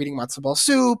I grew up eating matzo ball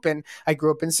soup, and I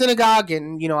grew up in synagogue,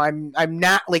 and I'm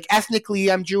not, like, ethnically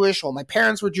I'm Jewish. Well, my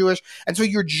parents were Jewish, and so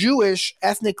you're Jewish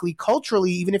ethnically,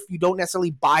 culturally, even if you don't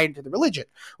necessarily buy into the religion.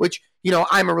 Which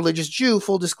I'm a religious Jew,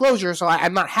 full disclosure, so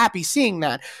I'm not happy seeing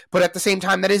that. But at the same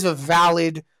time, that is a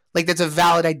valid, like, that's a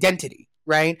valid identity,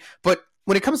 right? But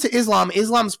when it comes to Islam,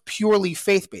 Islam's purely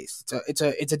faith-based.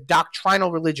 It's a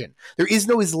doctrinal religion. There is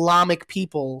no Islamic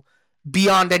people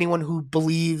beyond anyone who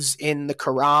believes in the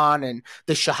Quran and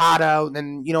the Shahada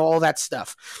and all that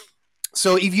stuff.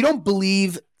 So if you don't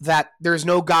believe that there's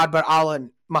no God but Allah and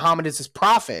Muhammad is his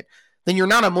prophet, then you're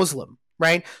not a Muslim,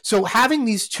 right? So having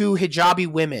these two hijabi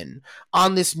women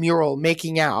on this mural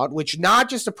making out, which not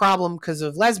just a problem because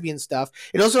of lesbian stuff,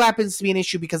 it also happens to be an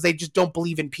issue because they just don't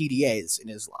believe in PDAs in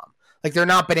Islam. Like, they're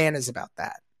not bananas about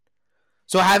that.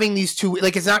 So having these two,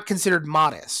 like, it's not considered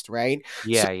modest, right?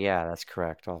 Yeah, that's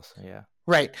correct also, yeah.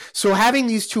 Right. So having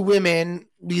these women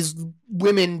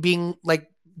being, like,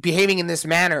 behaving in this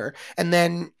manner, and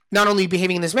then not only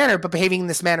behaving in this manner, but behaving in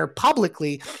this manner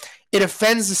publicly, it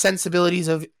offends the sensibilities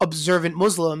of observant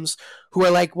Muslims who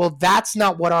are like, well, that's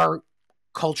not what our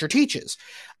culture teaches.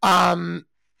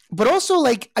 But also,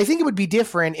 like, I think it would be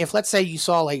different if, let's say, you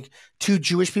saw, like, two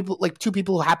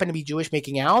people who happen to be Jewish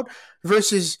making out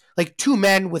versus, like, two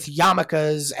men with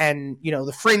yarmulkes and,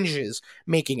 the fringes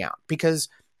making out. Because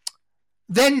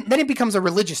then it becomes a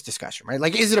religious discussion, right?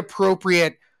 Like, is it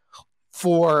appropriate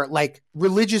for, like,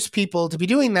 religious people to be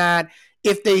doing that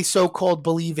if they so-called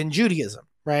believe in Judaism,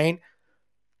 right?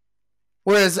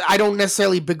 Whereas I don't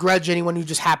necessarily begrudge anyone who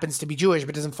just happens to be Jewish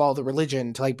but doesn't follow the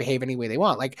religion to, like, behave any way they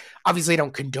want. Like, obviously I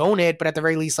don't condone it, but at the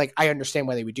very least, like, I understand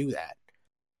why they would do that.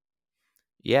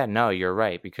 Yeah, no, you're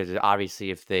right, because obviously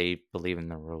if they believe in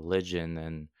the religion,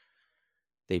 then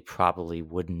they probably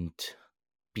wouldn't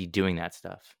be doing that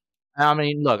stuff. I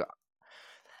mean, look,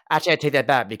 actually I take that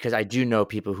back, because I do know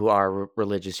people who are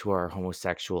religious who are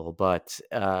homosexual, but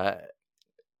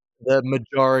the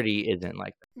majority isn't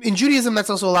like that. In Judaism, that's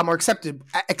also a lot more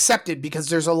accepted because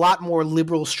there's a lot more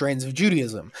liberal strains of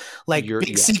Judaism, like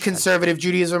Big C conservative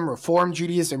Judaism, Reform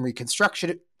Judaism,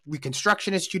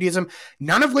 Reconstructionist Judaism,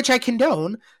 none of which I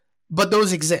condone, but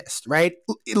those exist, right?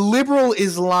 Liberal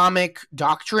Islamic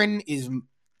doctrine is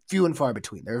few and far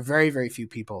between. There are very, very few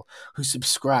people who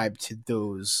subscribe to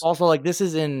those. Also, like, this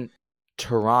is in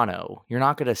Toronto. You're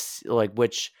not going to, like,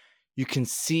 which you can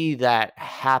see that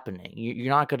happening.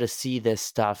 You're not going to see this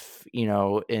stuff,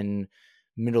 in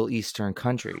Middle Eastern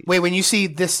countries. Wait, when you see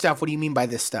this stuff, what do you mean by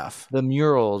this stuff? The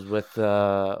murals with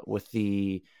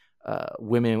the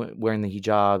women wearing the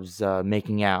hijabs,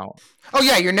 making out. Oh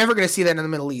yeah, you're never going to see that in the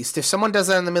Middle East. If someone does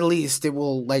that in the Middle East, they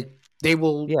will.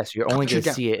 Yes, you're only going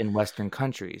to see it in Western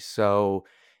countries. So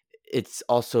it's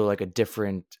also like a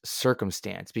different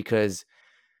circumstance, because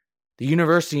the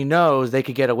university knows they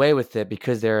could get away with it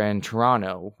because they're in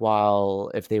Toronto,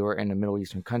 while if they were in a Middle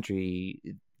Eastern country,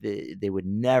 they would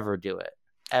never do it,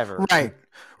 ever.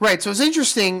 Right. So it's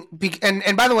interesting.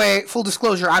 And by the way, full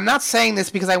disclosure, I'm not saying this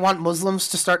because I want Muslims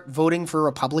to start voting for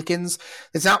Republicans.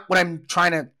 It's not what I'm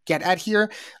trying to get at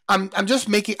here. I just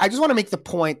want to make the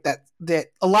point that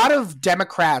a lot of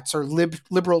Democrats or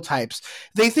liberal types,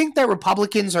 they think that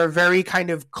Republicans are very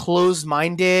kind of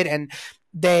closed-minded, and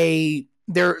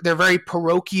they're very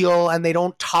parochial and they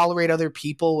don't tolerate other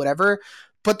people, whatever.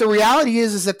 But the reality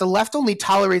is that the left only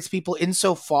tolerates people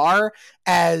insofar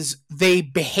as they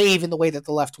behave in the way that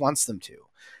the left wants them to,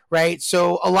 right?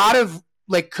 So a lot of,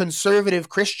 like, conservative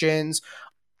Christians,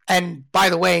 and by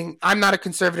the way, I'm not a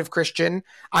conservative Christian,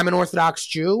 I'm an Orthodox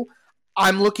Jew,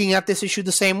 I'm looking at this issue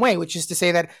the same way, which is to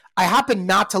say that I happen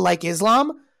not to like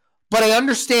Islam, but I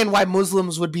understand why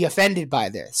Muslims would be offended by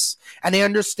this. And I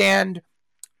understand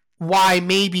why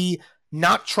maybe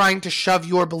not trying to shove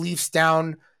your beliefs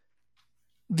down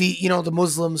the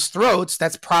Muslims' throats,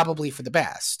 that's probably for the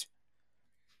best.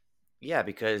 Yeah,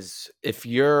 because if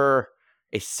you're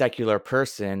a secular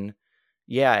person,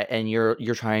 and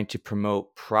you're trying to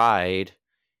promote pride,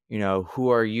 who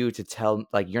are you to tell,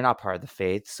 like, you're not part of the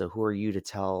faith, so who are you to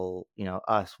tell,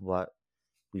 us what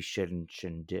we should and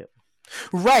shouldn't do?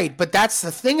 Right, but that's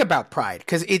the thing about pride,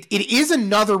 because it is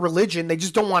another religion. They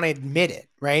just don't want to admit it,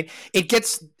 right?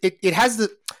 That's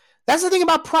the thing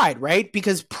about pride, right?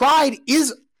 Because pride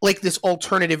is like this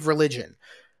alternative religion.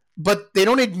 but they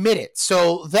don't admit it.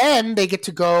 So then they get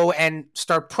to go and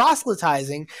start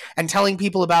proselytizing and telling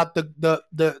people about the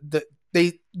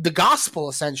gospel,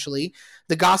 essentially,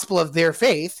 the gospel of their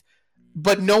faith,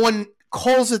 but no one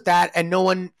calls it that and no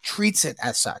one treats it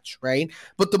as such, right?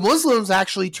 But the Muslims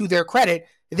actually, to their credit,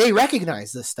 they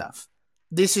recognize this stuff.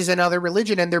 This is another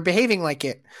religion and they're behaving like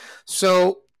it.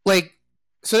 So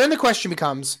then the question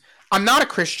becomes, I'm not a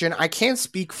Christian. I can't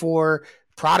speak for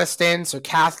Protestants or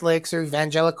Catholics or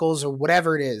evangelicals or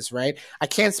whatever it is, right? I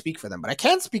can't speak for them, but I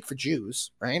can speak for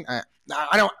Jews, right? I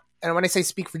don't, and when I say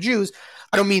speak for Jews,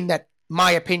 I don't mean that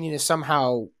my opinion is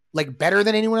somehow like better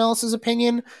than anyone else's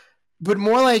opinion, but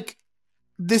more like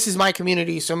this is my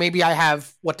community, so maybe I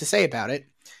have what to say about it.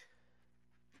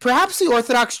 Perhaps the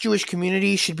Orthodox Jewish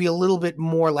community should be a little bit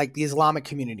more like the Islamic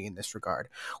community in this regard,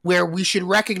 where we should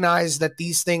recognize that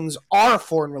these things are a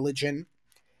foreign religion,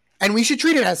 and we should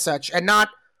treat it as such, and not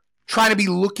try to be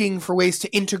looking for ways to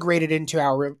integrate it into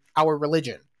our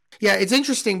religion. Yeah, it's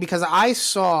interesting because I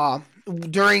saw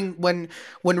during when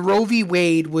Roe v.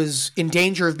 Wade was in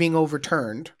danger of being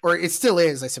overturned, or it still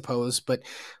is, I suppose, but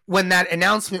when that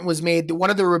announcement was made, one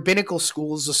of the rabbinical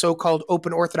schools, the so-called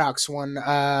Open Orthodox one,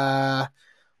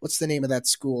 what's the name of that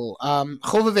school?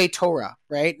 Chovevei Torah,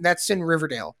 right? That's in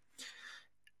Riverdale.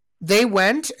 They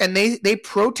went and they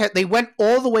went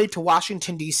all the way to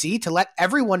Washington, D.C. to let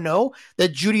everyone know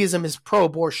that Judaism is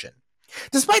pro-abortion.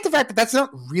 Despite the fact that that's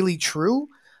not really true.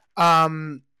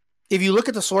 If you look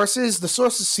at the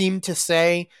sources seem to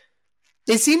say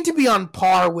they seem to be on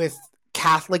par with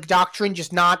Catholic doctrine,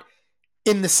 just not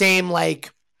in the same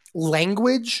like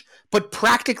language, but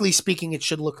practically speaking, it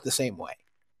should look the same way.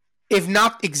 If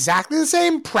not exactly the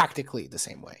same, practically the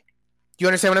same way. Do you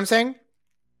understand what I'm saying?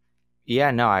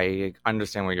 Yeah, no, I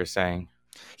understand what you're saying.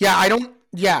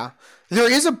 Yeah,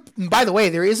 there is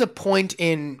a point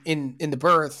in the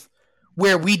birth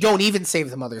where we don't even save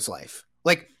the mother's life.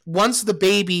 Like, once the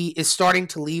baby is starting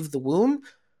to leave the womb,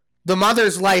 the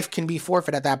mother's life can be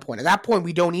forfeit at that point. At that point,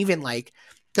 we don't even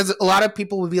because a lot of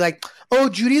people would be like, oh,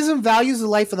 Judaism values the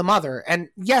life of the mother. And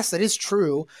yes, that is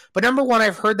true. But number one,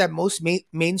 I've heard that most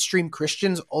mainstream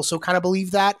Christians also kind of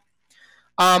believe that.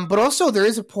 But also there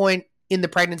is a point in the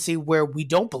pregnancy where we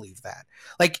don't believe that.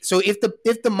 Like, so if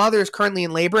the mother is currently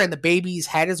in labor and the baby's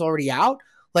head is already out,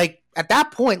 like at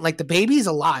that point, like the baby's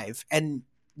alive, and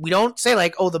we don't say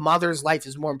like, oh, the mother's life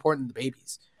is more important than the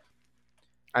baby's.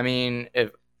 I mean,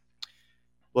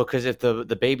 because if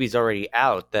the baby's already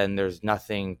out, then there's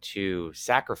nothing to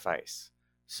sacrifice.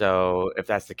 So if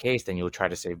that's the case, then you'll try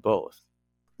to save both.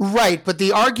 Right, but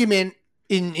the argument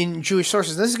in Jewish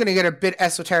sources, this is going to get a bit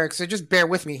esoteric, so just bear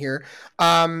with me here.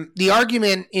 The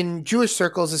argument in Jewish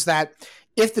circles is that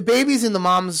if the baby's in the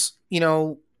mom's,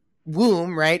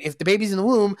 womb, right? If the baby's in the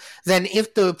womb, then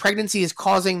if the pregnancy is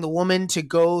causing the woman to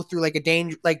go through like a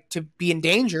danger, like to be in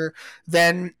danger,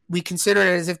 then we consider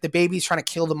it as if the baby's trying to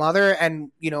kill the mother,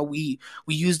 and we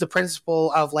use the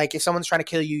principle of like, if someone's trying to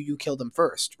kill you, you kill them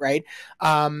first, right?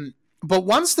 But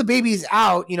once the baby's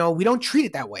out, we don't treat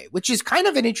it that way, which is kind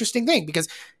of an interesting thing, because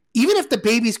even if the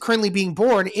baby's currently being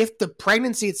born, if the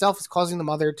pregnancy itself is causing the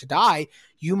mother to die,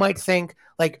 you might think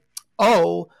like,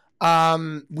 oh,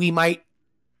 we might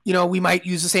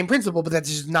use the same principle, but that's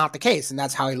just not the case. And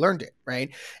that's how I learned it. Right.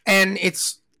 And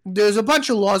there's a bunch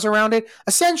of laws around it.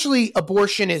 Essentially,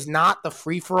 abortion is not the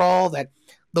free for all that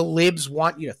the libs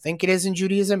want you to think it is in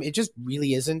Judaism. It just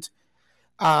really isn't.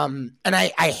 And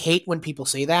I hate when people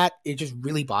say that. It just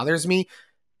really bothers me,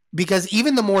 because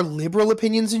even the more liberal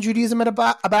opinions in Judaism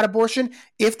about abortion,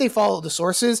 if they follow the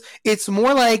sources, it's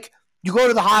more like you go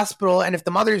to the hospital, and if the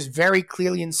mother is very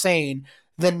clearly insane,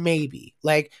 then maybe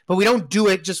but we don't do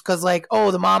it just because oh,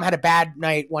 the mom had a bad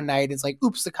night one night. It's like,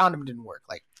 oops, the condom didn't work.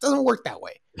 It doesn't work that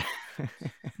way.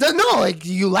 No,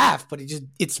 you laugh, but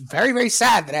it's very, very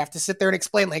sad that I have to sit there and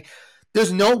explain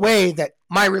there's no way that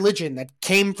my religion that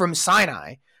came from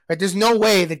Sinai, right? There's no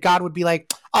way that God would be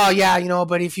like, oh yeah,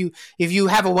 but if you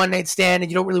have a one night stand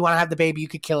and you don't really want to have the baby, you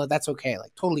could kill it. That's okay.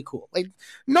 Totally cool.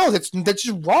 No, that's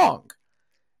just wrong.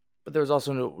 But there was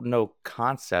also no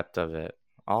concept of it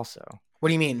also. What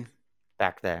do you mean?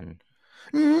 Back then.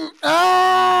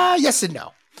 Yes and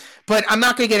no. But I'm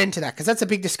not going to get into that because that's a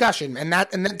big discussion, and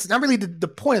that's not really the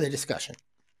point of the discussion.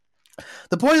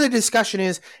 The point of the discussion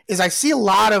is I see a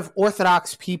lot of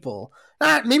Orthodox people,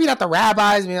 maybe not the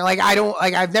rabbis. I mean,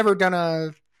 I've never done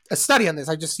a study on this.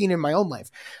 I've just seen it in my own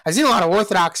life. I've seen a lot of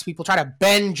Orthodox people try to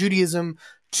bend Judaism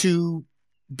to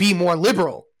be more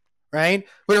liberal, right?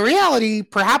 But in reality,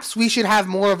 perhaps we should have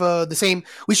more of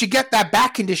we should get that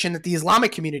back condition that the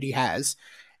Islamic community has,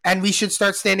 and we should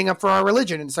start standing up for our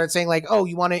religion and start saying oh,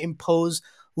 you want to impose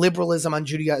liberalism on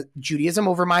Judaism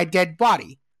over my dead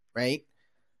body, right?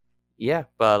 Yeah,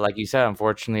 but like you said,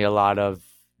 unfortunately, a lot of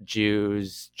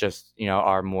Jews just,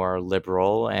 are more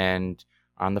liberal and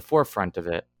on the forefront of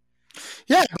it.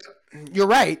 Yeah, you're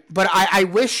right. But I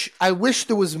wish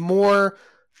there was more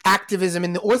activism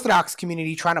in the Orthodox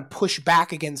community trying to push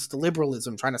back against the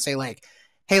liberalism, trying to say like,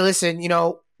 hey, listen,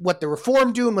 what the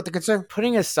Reform do and what the Conservative.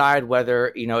 Putting aside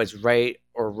whether, it's right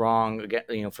or wrong,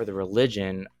 for the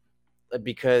religion,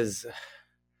 because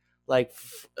like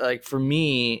for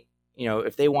me,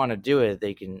 if they want to do it,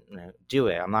 they can do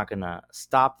it. I'm not going to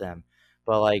stop them.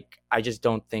 But like, I just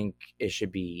don't think it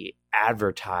should be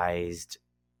advertised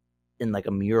in like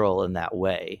a mural in that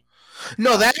way.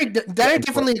 No, that I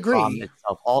definitely agree.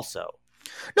 Itself also.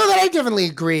 No, that I definitely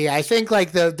agree. I think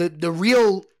like the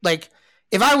real, like,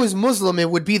 if I was Muslim, it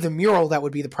would be the mural that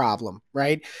would be the problem,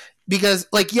 right? Because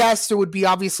like, yes, there would be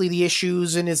obviously the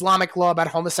issues in Islamic law about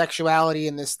homosexuality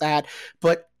and this, that,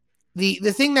 but the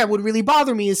thing that would really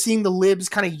bother me is seeing the libs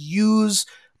kind of use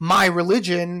my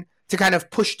religion to kind of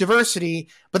push diversity,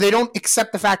 but they don't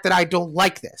accept the fact that I don't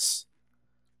like this.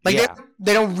 Like, yeah.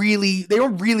 they don't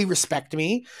really respect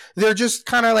me. They're just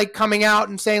kind of like coming out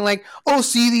and saying like, oh,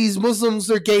 see, these Muslims,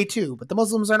 they're gay too, but the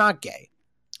Muslims are not gay.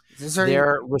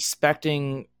 They're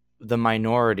respecting the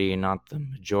minority, not the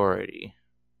majority.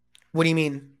 What do you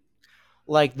mean?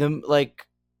 Like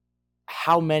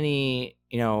how many,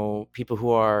 people who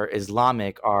are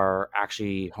Islamic are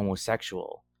actually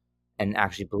homosexual and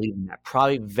actually believe in that?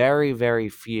 Probably very, very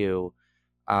few,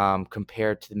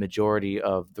 compared to the majority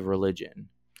of the religion.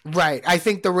 Right. I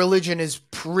think the religion is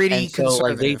pretty conservative. So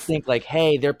like they think like,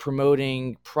 hey, they're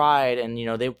promoting pride, and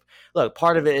they look.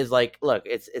 Part of it is like, look,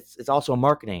 it's also a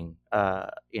marketing,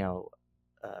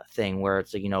 thing where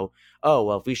it's like, oh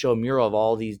well, if we show a mural of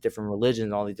all these different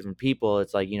religions, all these different people,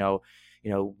 it's like,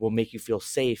 we'll make you feel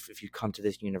safe if you come to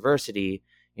this university,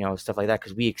 stuff like that,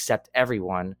 because we accept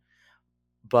everyone.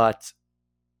 But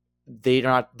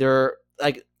they're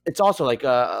like, it's also like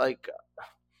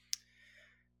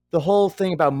the whole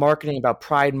thing about marketing, about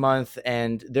Pride Month,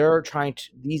 and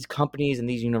these companies and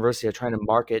these universities are trying to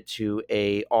market to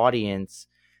a audience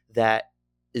that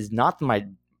is not the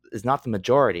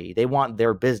majority. They want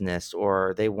their business,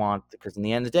 or because in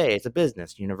the end of the day, it's a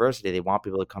business university. They want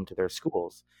people to come to their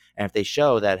schools. And if they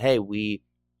show that, hey, we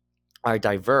are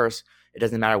diverse, it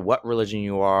doesn't matter what religion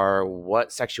you are,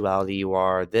 what sexuality you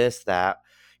are, this, that,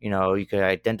 you could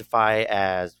identify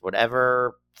as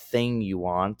whatever thing you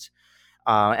want.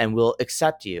 And we'll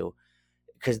accept you,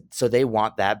 so they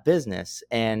want that business,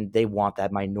 and they want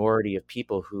that minority of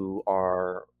people who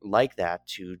are like that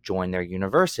to join their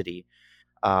university.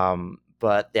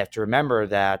 But they have to remember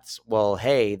that, well,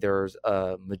 hey, there's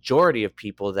a majority of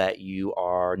people that you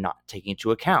are not taking into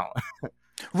account.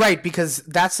 Right, because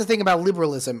that's the thing about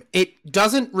liberalism. It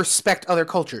doesn't respect other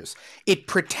cultures. It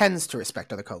pretends to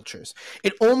respect other cultures.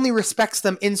 It only respects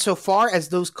them insofar as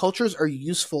those cultures are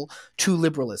useful to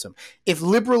liberalism. If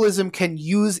liberalism can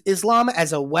use Islam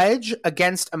as a wedge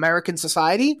against American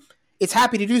society, it's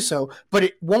happy to do so, but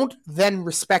it won't then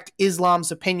respect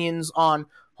Islam's opinions on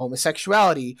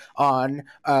homosexuality, on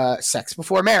sex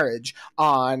before marriage,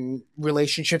 on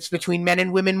relationships between men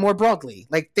and women more broadly,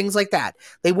 like things like that.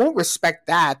 They won't respect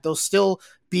that. They'll still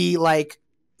be like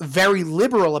very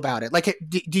liberal about it. Like,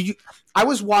 did you? I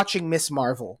was watching Miss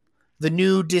Marvel, the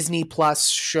new Disney Plus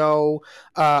show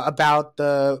about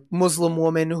the Muslim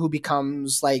woman who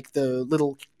becomes like the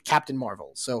little Captain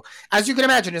Marvel. So as you can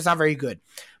imagine, it's not very good.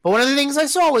 But one of the things I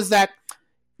saw was that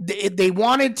they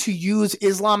wanted to use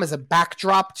Islam as a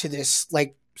backdrop to this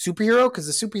like superhero, because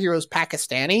the superhero is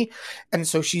Pakistani, and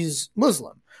so she's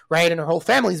Muslim, right? And her whole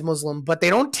family's Muslim, but they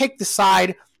don't take the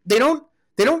side. They don't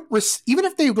even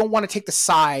if they don't want to take the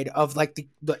side of like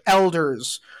the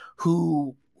elders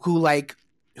who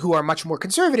are much more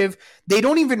conservative. They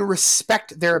don't even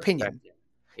respect their opinion.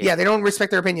 Yeah, they don't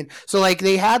respect their opinion. So like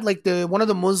they had like one of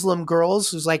the Muslim girls,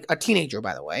 who's like a teenager,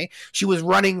 by the way. She was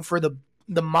running for the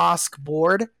mosque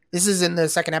board. This is in the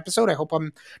second episode. I hope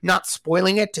I'm not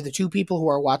spoiling it to the two people who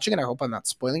are watching it. I hope I'm not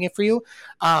spoiling it for you.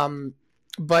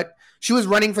 But she was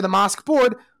running for the mosque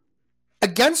board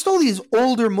against all these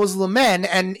older Muslim men,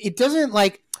 and it doesn't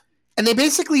like, and they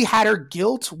basically had her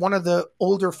guilt one of the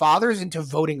older fathers into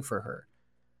voting for her.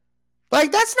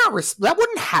 Like, that's not, that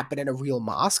wouldn't happen in a real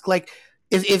mosque. Like,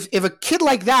 if a kid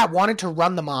like that wanted to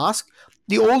run the mosque,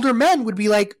 the older men would be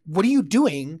like, what are you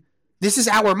doing? This is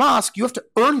our mosque. You have to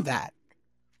earn that.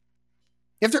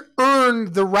 You have to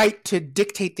earn the right to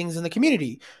dictate things in the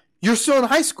community. You're still in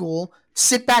high school,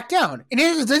 sit back down. And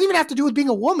it doesn't even have to do with being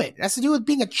a woman. It has to do with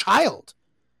being a child.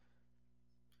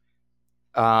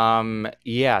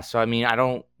 Yeah. So I mean, I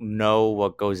don't know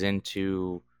what goes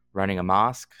into running a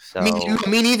mosque. So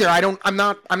Me neither. I'm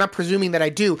not presuming that I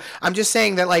do. I'm just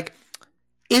saying that, like,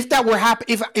 if that were happen,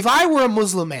 if I were a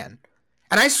Muslim man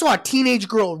and I saw a teenage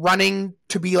girl running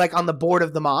to be like on the board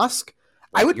of the mosque,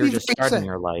 I like would you're be very just starting upset.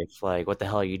 your life. Like, what the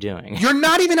hell are you doing? You're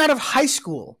not even out of high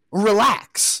school.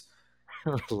 Relax.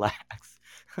 Relax.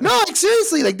 No, like,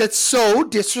 seriously, like, that's so Go hang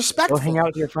disrespectful. out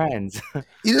with your friends.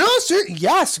 You know, sir,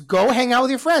 yes, go hang out with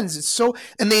your friends. It's so,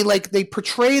 and they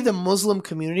portray the Muslim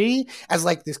community as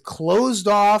like this closed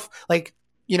off, like,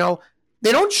 you know,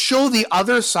 they don't show the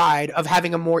other side of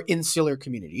having a more insular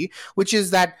community, which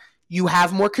is that you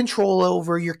have more control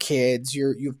over your kids,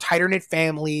 you have tighter knit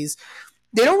families.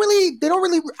 They don't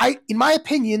really, in my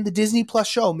opinion, the Disney Plus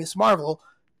show, Miss Marvel,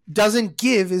 doesn't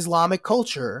give Islamic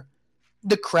culture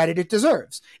the credit it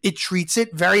deserves. It treats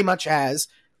it very much as,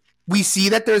 we see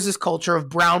that there's this culture of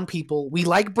brown people. We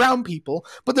like brown people,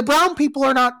 but the brown people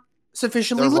are not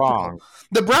sufficiently They're liberal. wrong.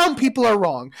 The brown people are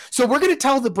wrong. So we're going to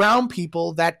tell the brown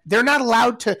people that they're not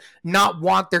allowed to not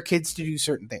want their kids to do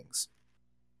certain things.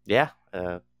 Yeah.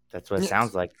 That's what it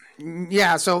sounds like.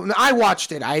 Yeah, so I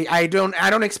watched it. I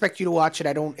don't expect you to watch it.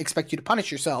 I don't expect you to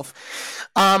punish yourself.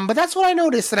 But that's what I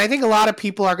noticed, and I think a lot of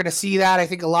people are going to see that. I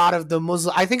think a lot of the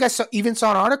Muslim. I think even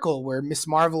saw an article where Miss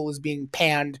Marvel was being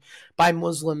panned by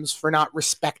Muslims for not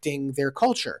respecting their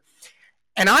culture,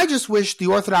 and I just wish the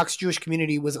Orthodox Jewish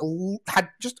community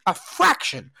had just a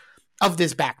fraction of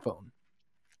this backbone,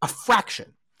 a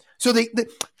fraction. So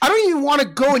I don't even want to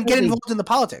go and get involved in the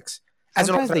politics.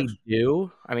 Sometimes they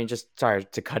do. I mean, just sorry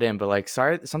to cut in, but like,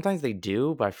 sorry, sometimes they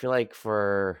do, but I feel like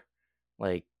for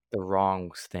like the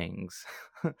wrong things,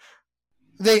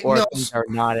 things are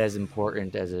not as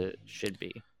important as it should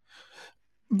be.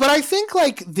 But I think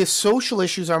like the social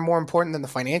issues are more important than the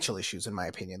financial issues, in my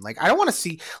opinion. Like, I don't want to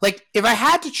see, like, if I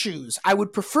had to choose, I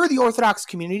would prefer the Orthodox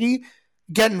community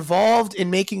get involved in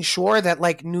making sure that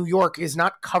like New York is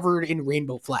not covered in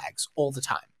rainbow flags all the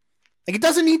time. Like, it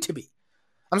doesn't need to be.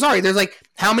 I'm sorry. There's like,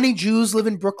 how many Jews live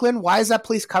in Brooklyn? Why is that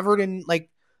place covered in like,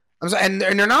 I'm sorry, and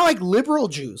they're not like liberal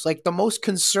Jews. Like, the most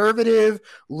conservative,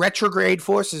 retrograde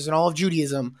forces in all of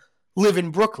Judaism live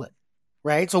in Brooklyn,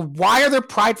 right? So why are there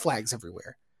pride flags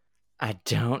everywhere? I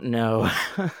don't know.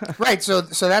 Right. So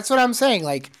that's what I'm saying.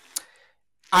 Like,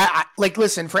 I like,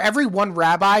 listen, for every one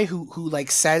rabbi who like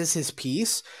says his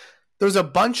piece, there's a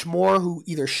bunch more who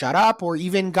either shut up or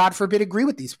even, God forbid, agree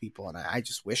with these people. And I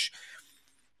just wish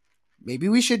maybe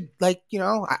we should, like, you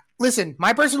know, listen,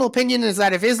 my personal opinion is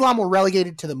that if Islam were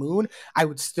relegated to the moon, I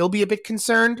would still be a bit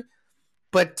concerned.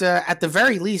 But at the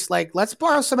very least, like, let's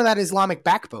borrow some of that Islamic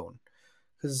backbone,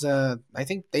 because I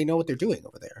think they know what they're doing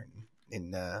over there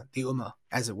in the Ummah,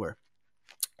 as it were.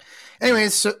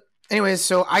 Anyways,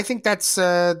 so I think that's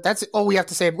all we have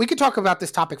to say. We could talk about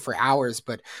this topic for hours,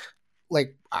 but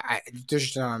like, there's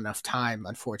just not enough time,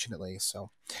 unfortunately.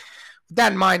 So with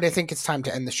that in mind, I think it's time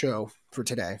to end the show for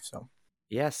today. So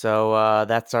yeah, so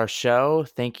that's our show.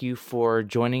 Thank you for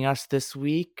joining us this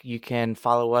week. You can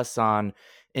follow us on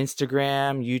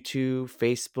Instagram, YouTube,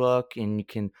 Facebook, and you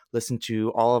can listen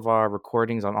to all of our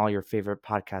recordings on all your favorite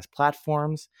podcast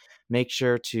platforms. Make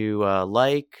sure to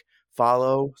like,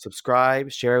 follow, subscribe,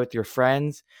 share it with your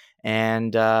friends,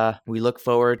 and we look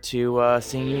forward to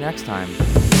seeing you next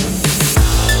time.